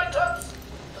first, am I, Toots?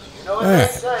 You know what they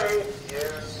say, you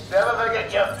never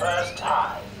forget your first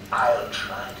time. I'll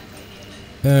try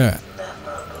to make it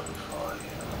memorable for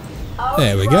you.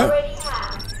 There we go.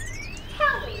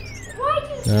 Tell me, why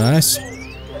do Nice.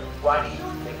 Why do you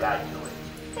think I do it?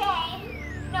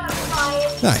 fame, not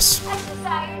bias, Nice. a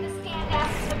desire to stand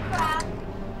out in the crowd?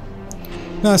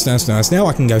 Nice, nice, nice. Now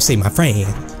I can go see my friend.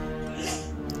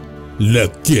 Le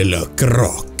Killer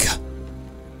Croc.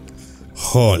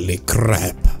 Holy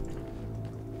crap.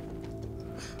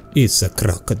 It's a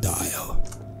crocodile.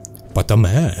 But a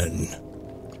man.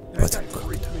 But a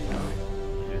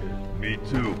Me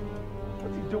too.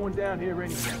 What's he doing down here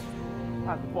anyway?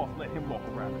 How's the boss let him walk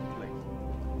around this place?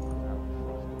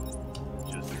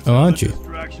 Just oh, aren't you?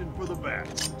 Distraction for the bat.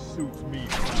 Suits me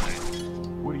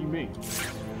fine. What do you mean?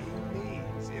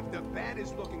 Means if the bat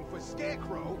is looking for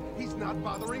Scarecrow, he's not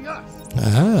bothering us.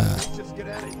 Ah. Just get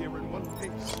out of here in one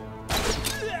piece.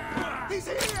 He's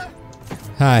here.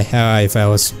 Hi, how are you,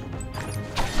 fellas?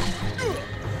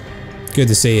 Good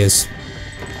to see yous.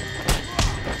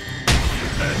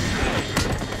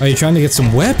 Oh, you're trying to get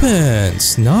some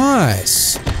weapons.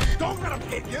 Nice. Don't let him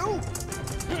hit you.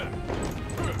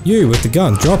 You with the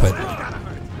gun, drop it.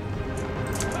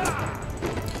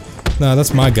 No,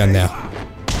 that's my gun now.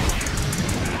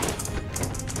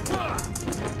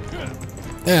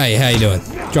 Hey, how you doing?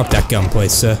 Drop that gun,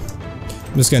 please, sir.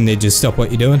 I'm just gonna need you to stop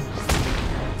what you're doing.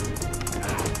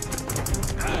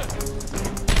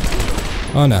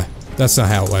 Oh no, that's not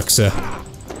how it works, sir.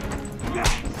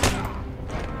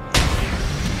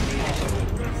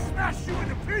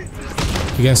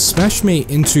 You're gonna smash me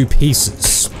into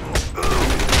pieces.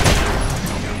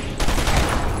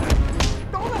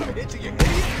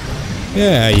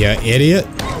 Yeah, you idiot.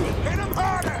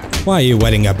 Why are you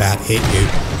letting a bat hit you?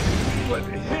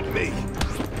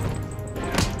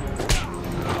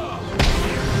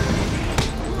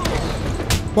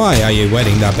 Why are you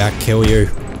letting that bat kill you?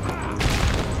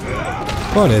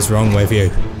 What is wrong with you?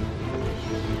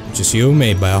 Just you and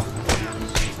me, pal.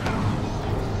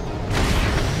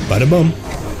 Bada bum.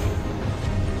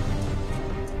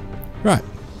 Right.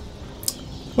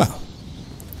 Well.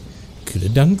 Could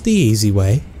have done it the easy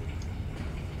way.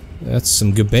 That's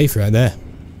some good beef right there.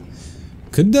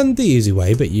 Could have done it the easy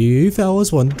way, but you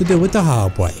fellas wanted to do it the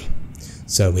hard way.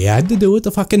 So we had to do it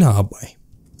the fucking hard way.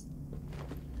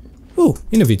 Ooh,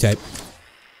 interview tape.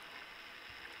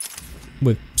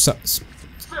 With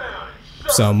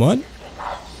someone?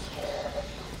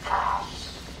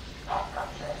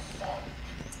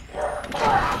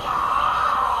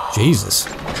 Jesus.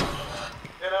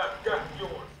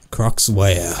 Croc's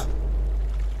lair.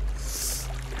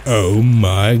 Oh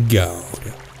my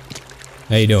god.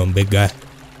 How you doing, big guy?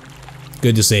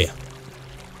 Good to see you.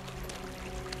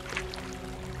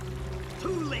 Too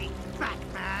late,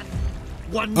 Batman.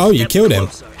 One oh, you killed him.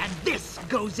 And this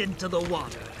goes into the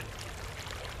water.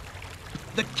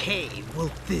 The cave will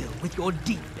fill with your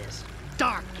deepest,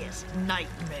 darkest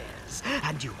nightmares,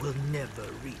 and you will never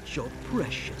reach your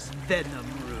precious venom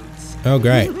roots. Oh,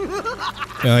 great.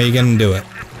 Oh, you're gonna do it.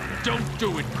 Don't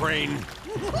do it, Crane.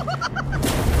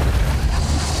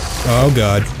 Oh,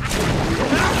 God.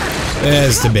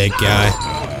 There's the big guy.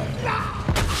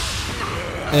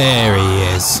 There he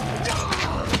is.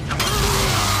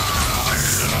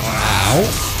 Ow.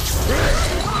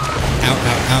 Ow,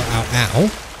 ow, ow, ow,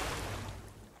 ow.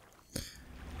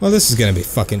 Well, this is gonna be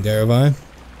fucking terrifying.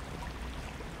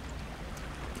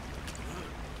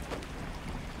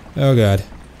 Oh god.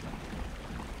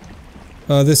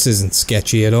 Oh, this isn't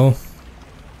sketchy at all.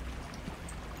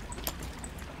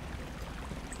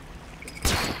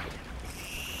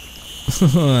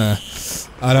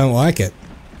 I don't like it.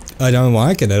 I don't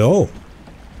like it at all.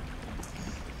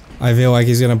 I feel like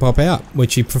he's gonna pop out,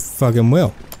 which he fucking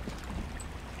will.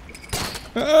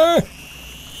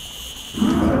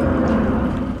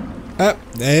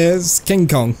 There's King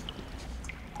Kong.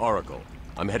 Oracle,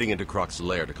 I'm heading into Croc's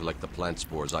lair to collect the plant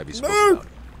spores Ivy spoke about.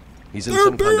 He's in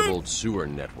some kind of old sewer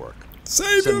network.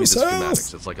 Save Send himself. me the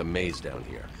schematics. It's like a maze down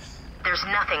here. There's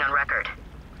nothing on record.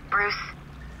 Bruce,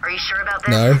 are you sure about this?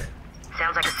 No.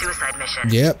 Sounds like a suicide mission.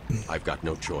 Yep. I've got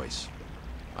no choice.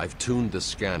 I've tuned the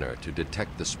scanner to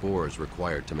detect the spores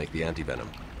required to make the antivenom.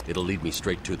 It'll lead me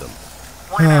straight to them.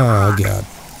 Oh god.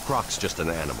 Croc's just an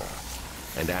animal.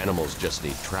 And animals just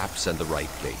need traps and the right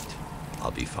bait.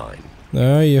 I'll be fine.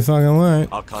 No, you fucking won't.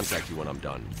 I'll contact you when I'm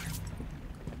done.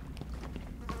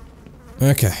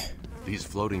 Okay. These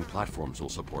floating platforms will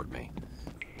support me.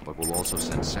 But will also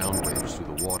send sound waves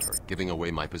through the water, giving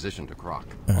away my position to Croc.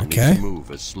 I'll need to move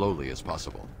as slowly as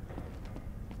possible.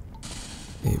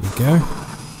 Here we go.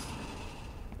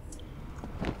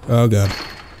 Oh god.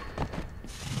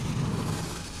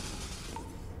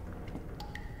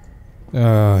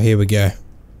 Oh, here we go.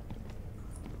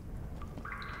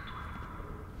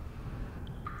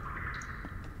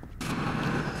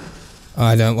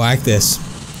 I don't like this.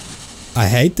 I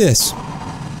hate this.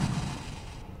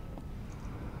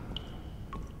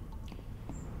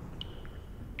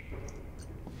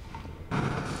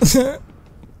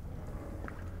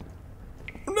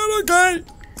 I'm not okay.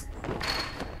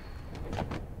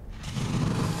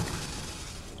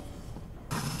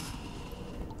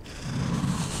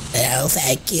 No,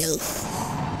 thank you.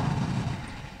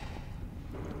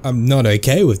 I'm not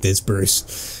okay with this,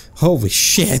 Bruce. Holy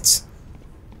shit.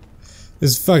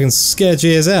 This is fucking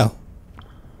sketchy as hell.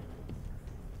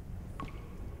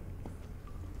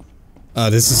 Oh,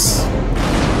 this is...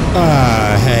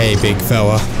 Ah, hey, big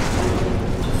fella.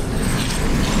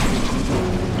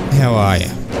 How are you?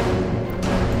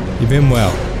 You've been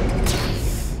well.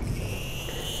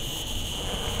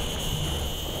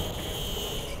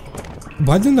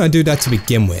 Why didn't I do that to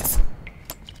begin with?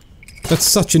 That's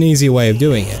such an easy way of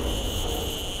doing it.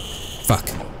 Fuck.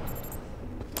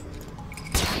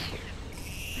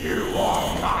 You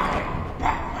are mine,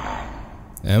 Batman.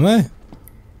 Am I?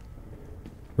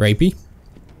 Rapey?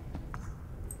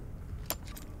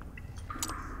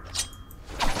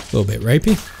 A little bit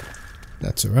rapey.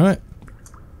 That's alright.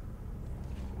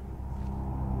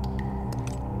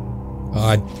 Oh,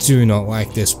 I do not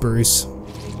like this, Bruce.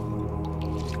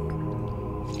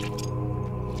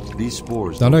 These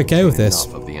spores not okay with this.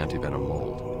 Enough of the antivenom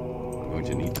mold. I'm going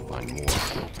to need to find more.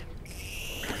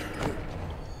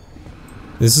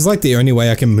 This is like the only way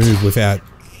I can move without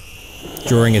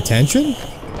drawing attention?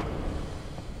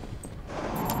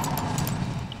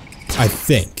 I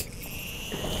think.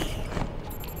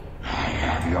 I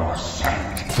have your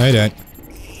scent. No, you don't.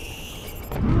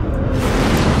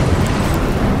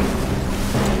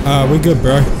 We're good,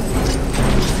 bro.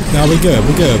 No, we're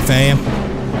good, fam.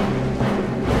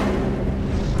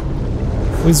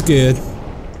 Was good.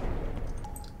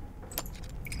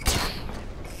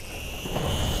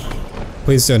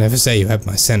 Please don't ever say you have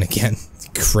my scent again,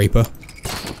 creeper.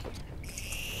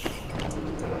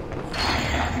 I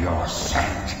have your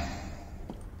scent.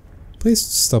 Please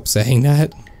stop saying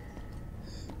that.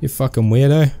 You fucking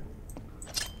weirdo.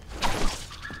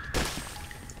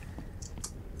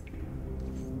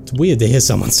 It's weird to hear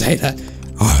someone say that.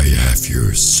 I have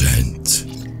your scent.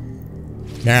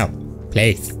 No,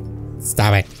 please.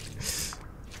 Stop it.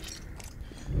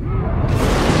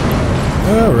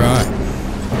 Alright.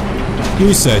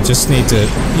 You, sir, just need to...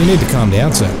 You need to calm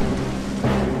down, sir.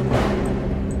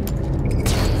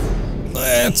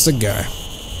 Let's go.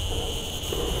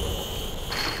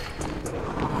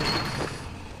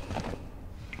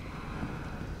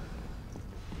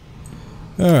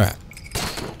 Alright.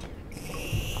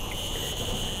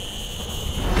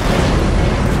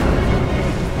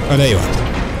 Oh, there you are.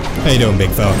 How you doing, big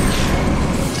fella?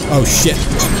 Oh shit.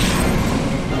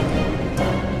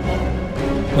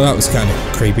 Well, that was kind of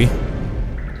creepy.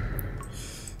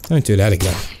 Don't do that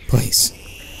again, please.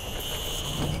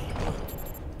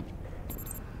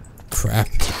 Crap.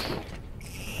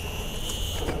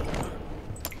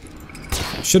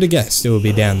 Should have guessed it would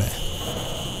be down there.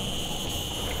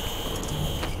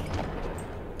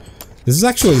 This is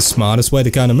actually the smartest way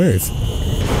to kind of move.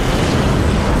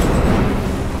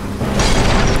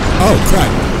 Oh,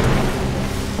 crap.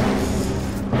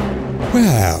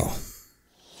 Wow.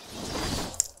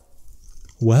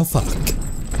 Well, fuck.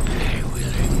 I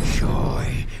will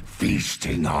enjoy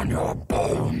feasting on your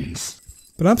bones.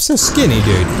 But I'm so skinny,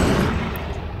 dude.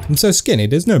 I'm so skinny,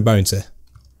 there's no bones here.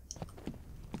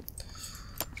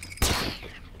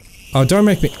 Oh, don't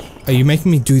make me... Are you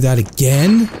making me do that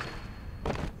again?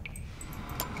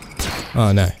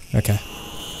 Oh, no. Okay.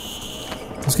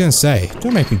 I was gonna say,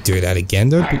 don't make me do that again,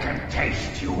 though. I can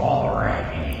taste you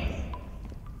already.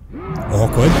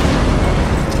 Awkward.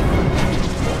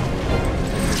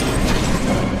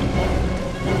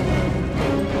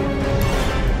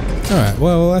 Alright,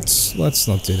 well, let's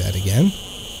not do that again.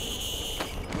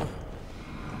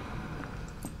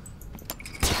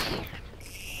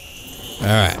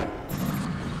 Alright.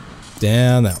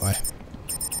 Down that way.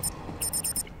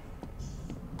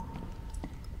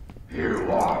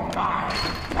 You are mine,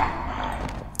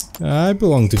 Batman. I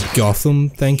belong to Gotham,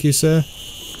 thank you, sir.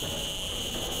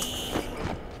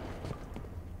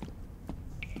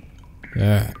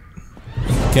 Alright.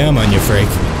 Come on, you freak.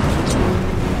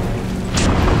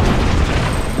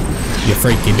 You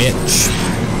freaky bitch.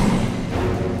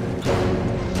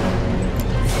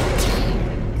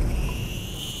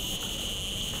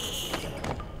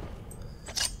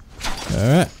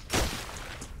 Alright.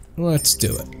 Let's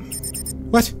do it.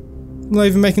 What? I'm not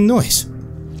even making noise.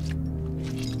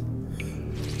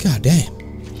 God damn.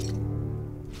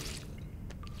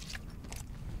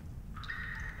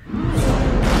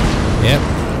 Yep.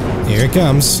 Here it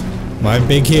comes. My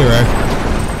big hero.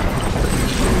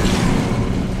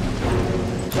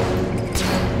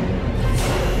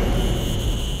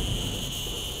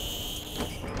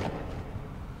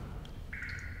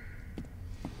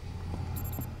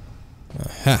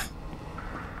 Aha.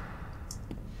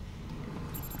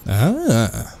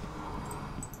 Ah.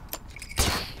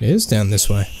 It is down this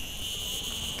way.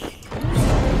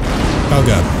 Oh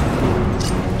god.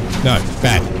 No,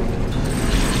 bad.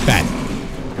 Bad.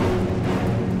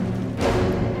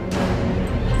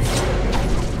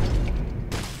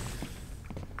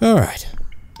 Alright.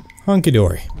 Hunky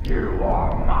dory.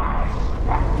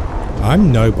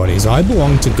 I'm nobody's. I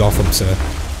belong to Gotham, sir.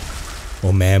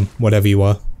 Or ma'am, whatever you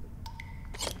are.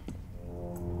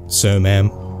 Sir, ma'am.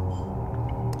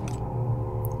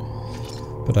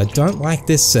 But I don't like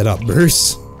this setup,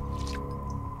 Bruce.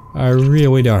 I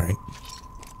really don't.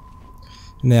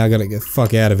 Now I gotta get the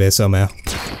fuck out of here somehow.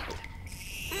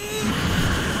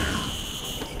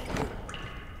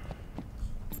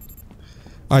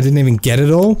 I didn't even get it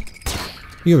all?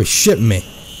 You gotta be shitting me.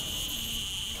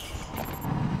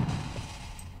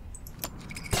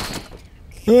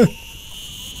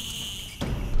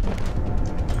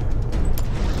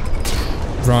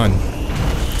 Run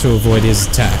to avoid his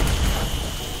attack.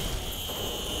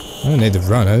 I don't need to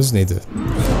run, I just need to...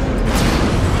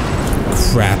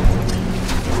 Crap.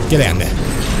 Get down there.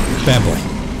 Bad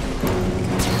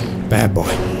boy. Bad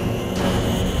boy.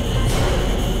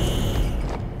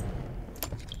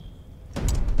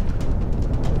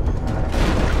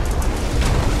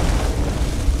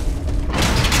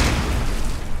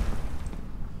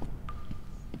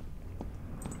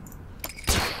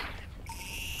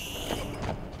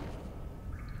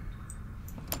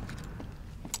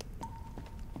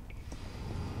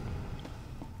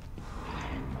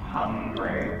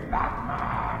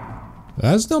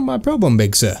 That's not my problem,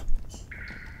 big sir.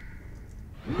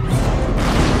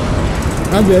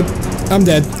 I'm dead. I'm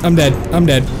dead. I'm dead. I'm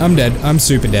dead. I'm dead. I'm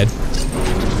super dead.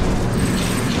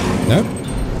 Nope.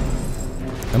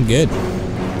 I'm good.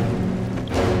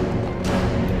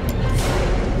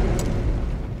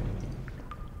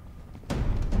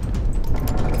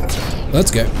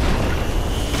 Let's go.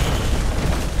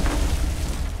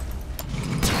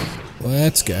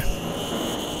 Let's go.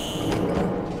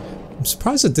 I'm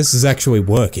surprised that this is actually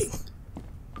working.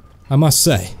 I must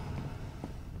say.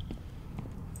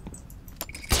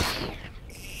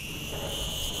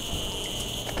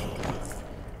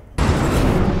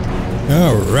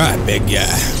 Alright, big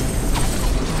guy.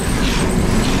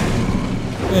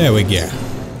 There we go.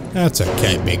 That's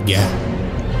okay, big guy.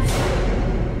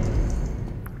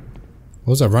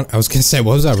 What was I run? I was gonna say,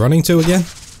 what was I running to again?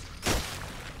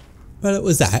 But it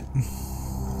was that.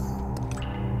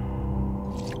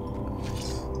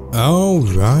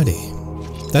 Alrighty.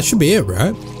 That should be it,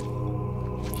 right?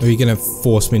 Or are you gonna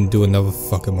force me to do another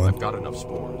fucking one? I've got enough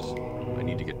spores. I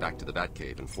need to get back to the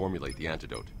Batcave and formulate the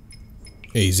antidote.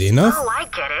 Easy enough. Oh, I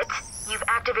get it. You've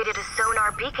activated a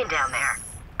sonar beacon down there.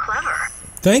 Clever.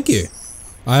 Thank you.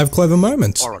 I have clever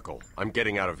moments. Oracle, I'm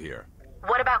getting out of here.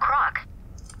 What about Croc?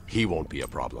 He won't be a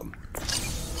problem.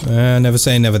 Never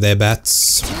say never there,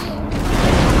 bats.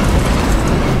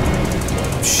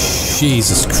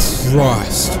 Jesus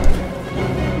Christ.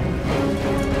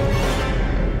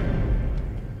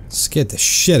 Scared the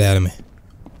shit out of me.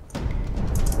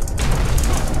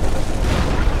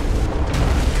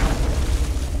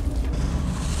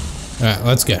 Alright,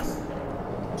 let's go.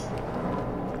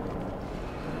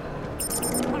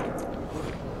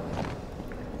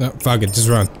 No, fuck it, just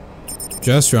run.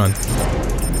 Just run.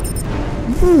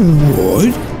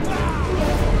 What?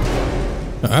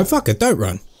 Alright, fuck it, don't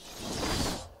run.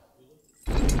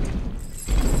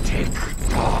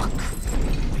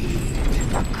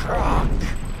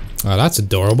 Oh, that's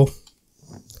adorable.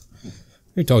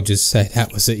 Who told you to say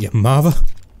that? Was it your mother?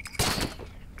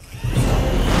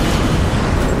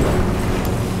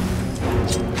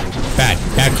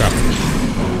 Bad Croc.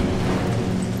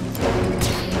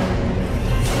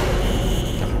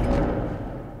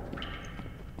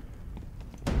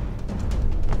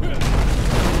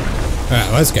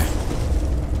 Alright, let's go.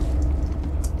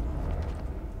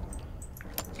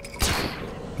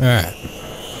 Alright.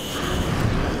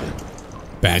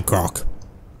 Bad Croc.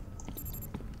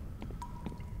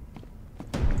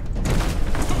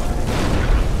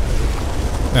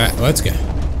 Alright, let's go.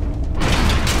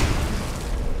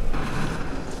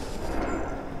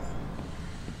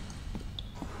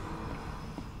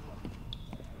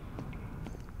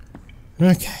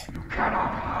 Okay.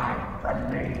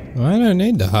 Well, I don't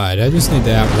need to hide, I just need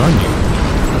to outrun you.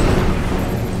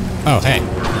 Oh, hey.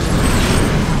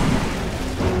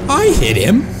 I hit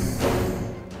him!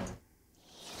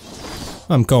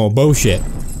 I'm calling bullshit.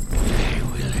 They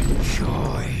will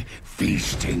enjoy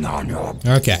feasting on your...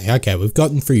 Okay, we've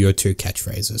gotten through your two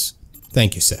catchphrases.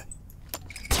 Thank you, sir.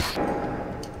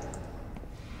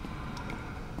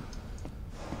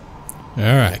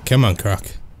 Alright, come on,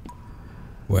 Croc.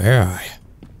 Where are you?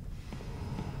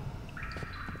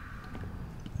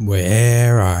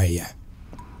 Where are you?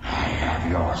 I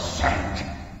have your scent.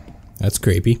 That's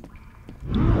creepy.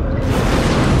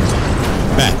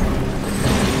 Bat.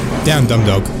 Down, dumb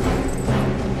dog.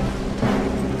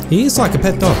 He is like a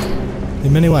pet dog.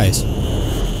 In many ways.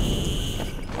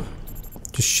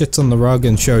 Just shits on the rug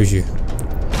and shows you.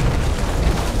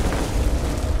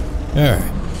 Alright.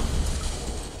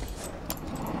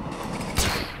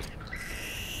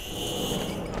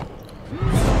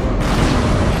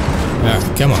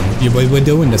 Alright, come on. We're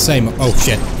doing the same. Oh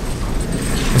shit.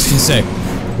 I was gonna say,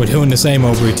 we're doing the same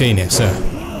old routine here, so.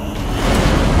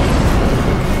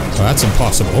 Well, that's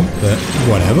impossible, but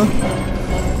whatever.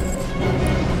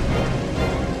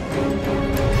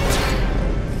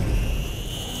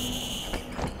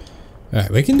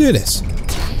 Alright, we can do this.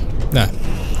 No.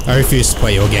 I refuse to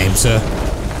play your game, sir.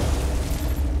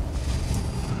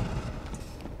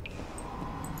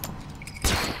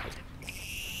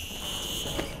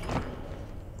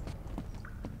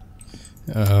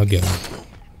 Oh god.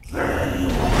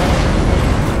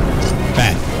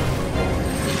 Bad.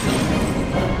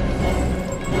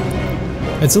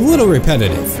 It's a little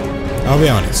repetitive, I'll be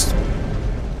honest.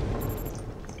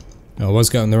 I was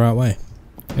going the right way,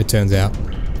 it turns out.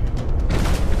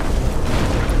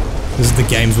 This is the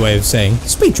game's way of saying,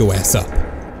 speed your ass up.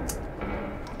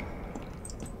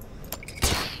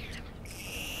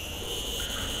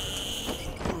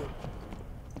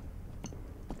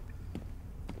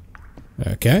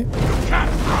 Okay.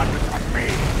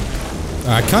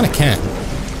 I kinda can.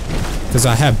 Because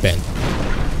I have been.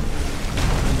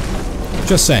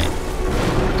 Just saying.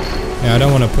 Now I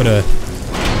don't want to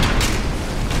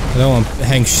I don't want to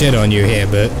hang shit on you here,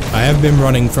 but I have been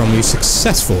running from you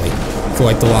successfully for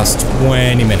like the last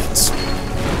 20 minutes.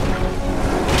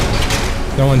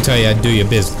 Don't want to tell you I'd do your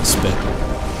business, but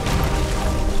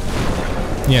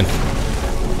you know.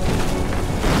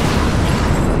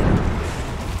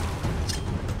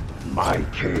 My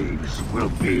caves will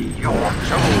be your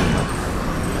tomb.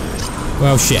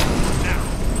 Well, shit.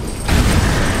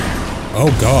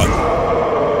 Oh god.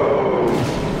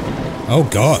 Oh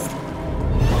god.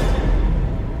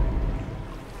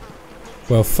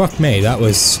 Well, fuck me, that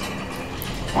was...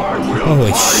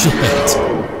 Holy shit.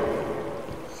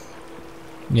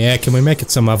 Yeah, can we make it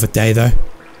some other day, though?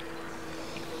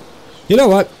 You know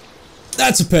what?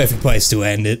 That's a perfect place to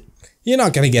end it. You're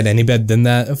not gonna get any better than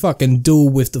that. A fucking duel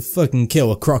with the fucking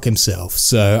killer Croc himself.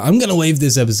 So, I'm gonna leave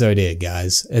this episode here,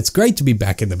 guys. It's great to be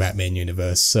back in the Batman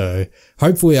universe, so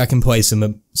hopefully I can play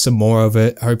some more of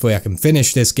it. Hopefully I can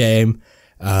finish this game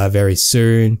very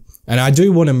soon. And I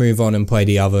do want to move on and play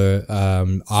the other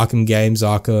Arkham games,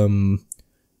 Arkham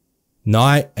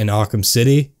Knight and Arkham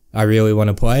City. I really want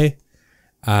to play.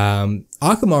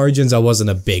 Arkham Origins I wasn't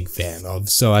a big fan of,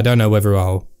 so I don't know whether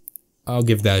I'll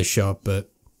give that a shot, but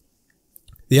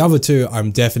the other two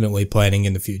I'm definitely planning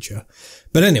in the future.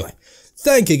 But anyway,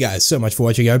 thank you guys so much for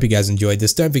watching. I hope you guys enjoyed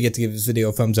this. Don't forget to give this video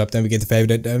a thumbs up. Don't forget to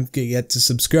favorite it. Don't forget to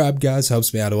subscribe, guys.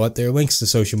 Helps me out a lot. There are links to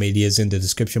social medias in the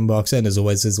description box. And as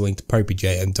always, there's a link to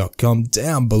popeyJN.com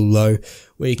down below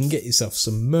where you can get yourself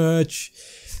some merch.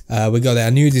 We got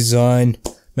our new design.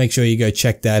 Make sure you go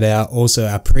check that out. Also,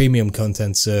 our premium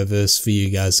content service for you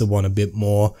guys that want a bit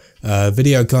more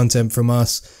video content from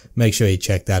us. Make sure you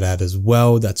check that out as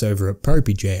well. That's over at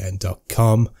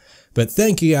popeyJN.com. But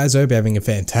thank you guys. I hope you're having a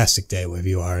fantastic day wherever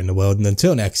you are in the world. And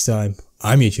until next time,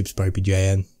 I'm YouTube's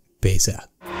popeyJN. Peace out.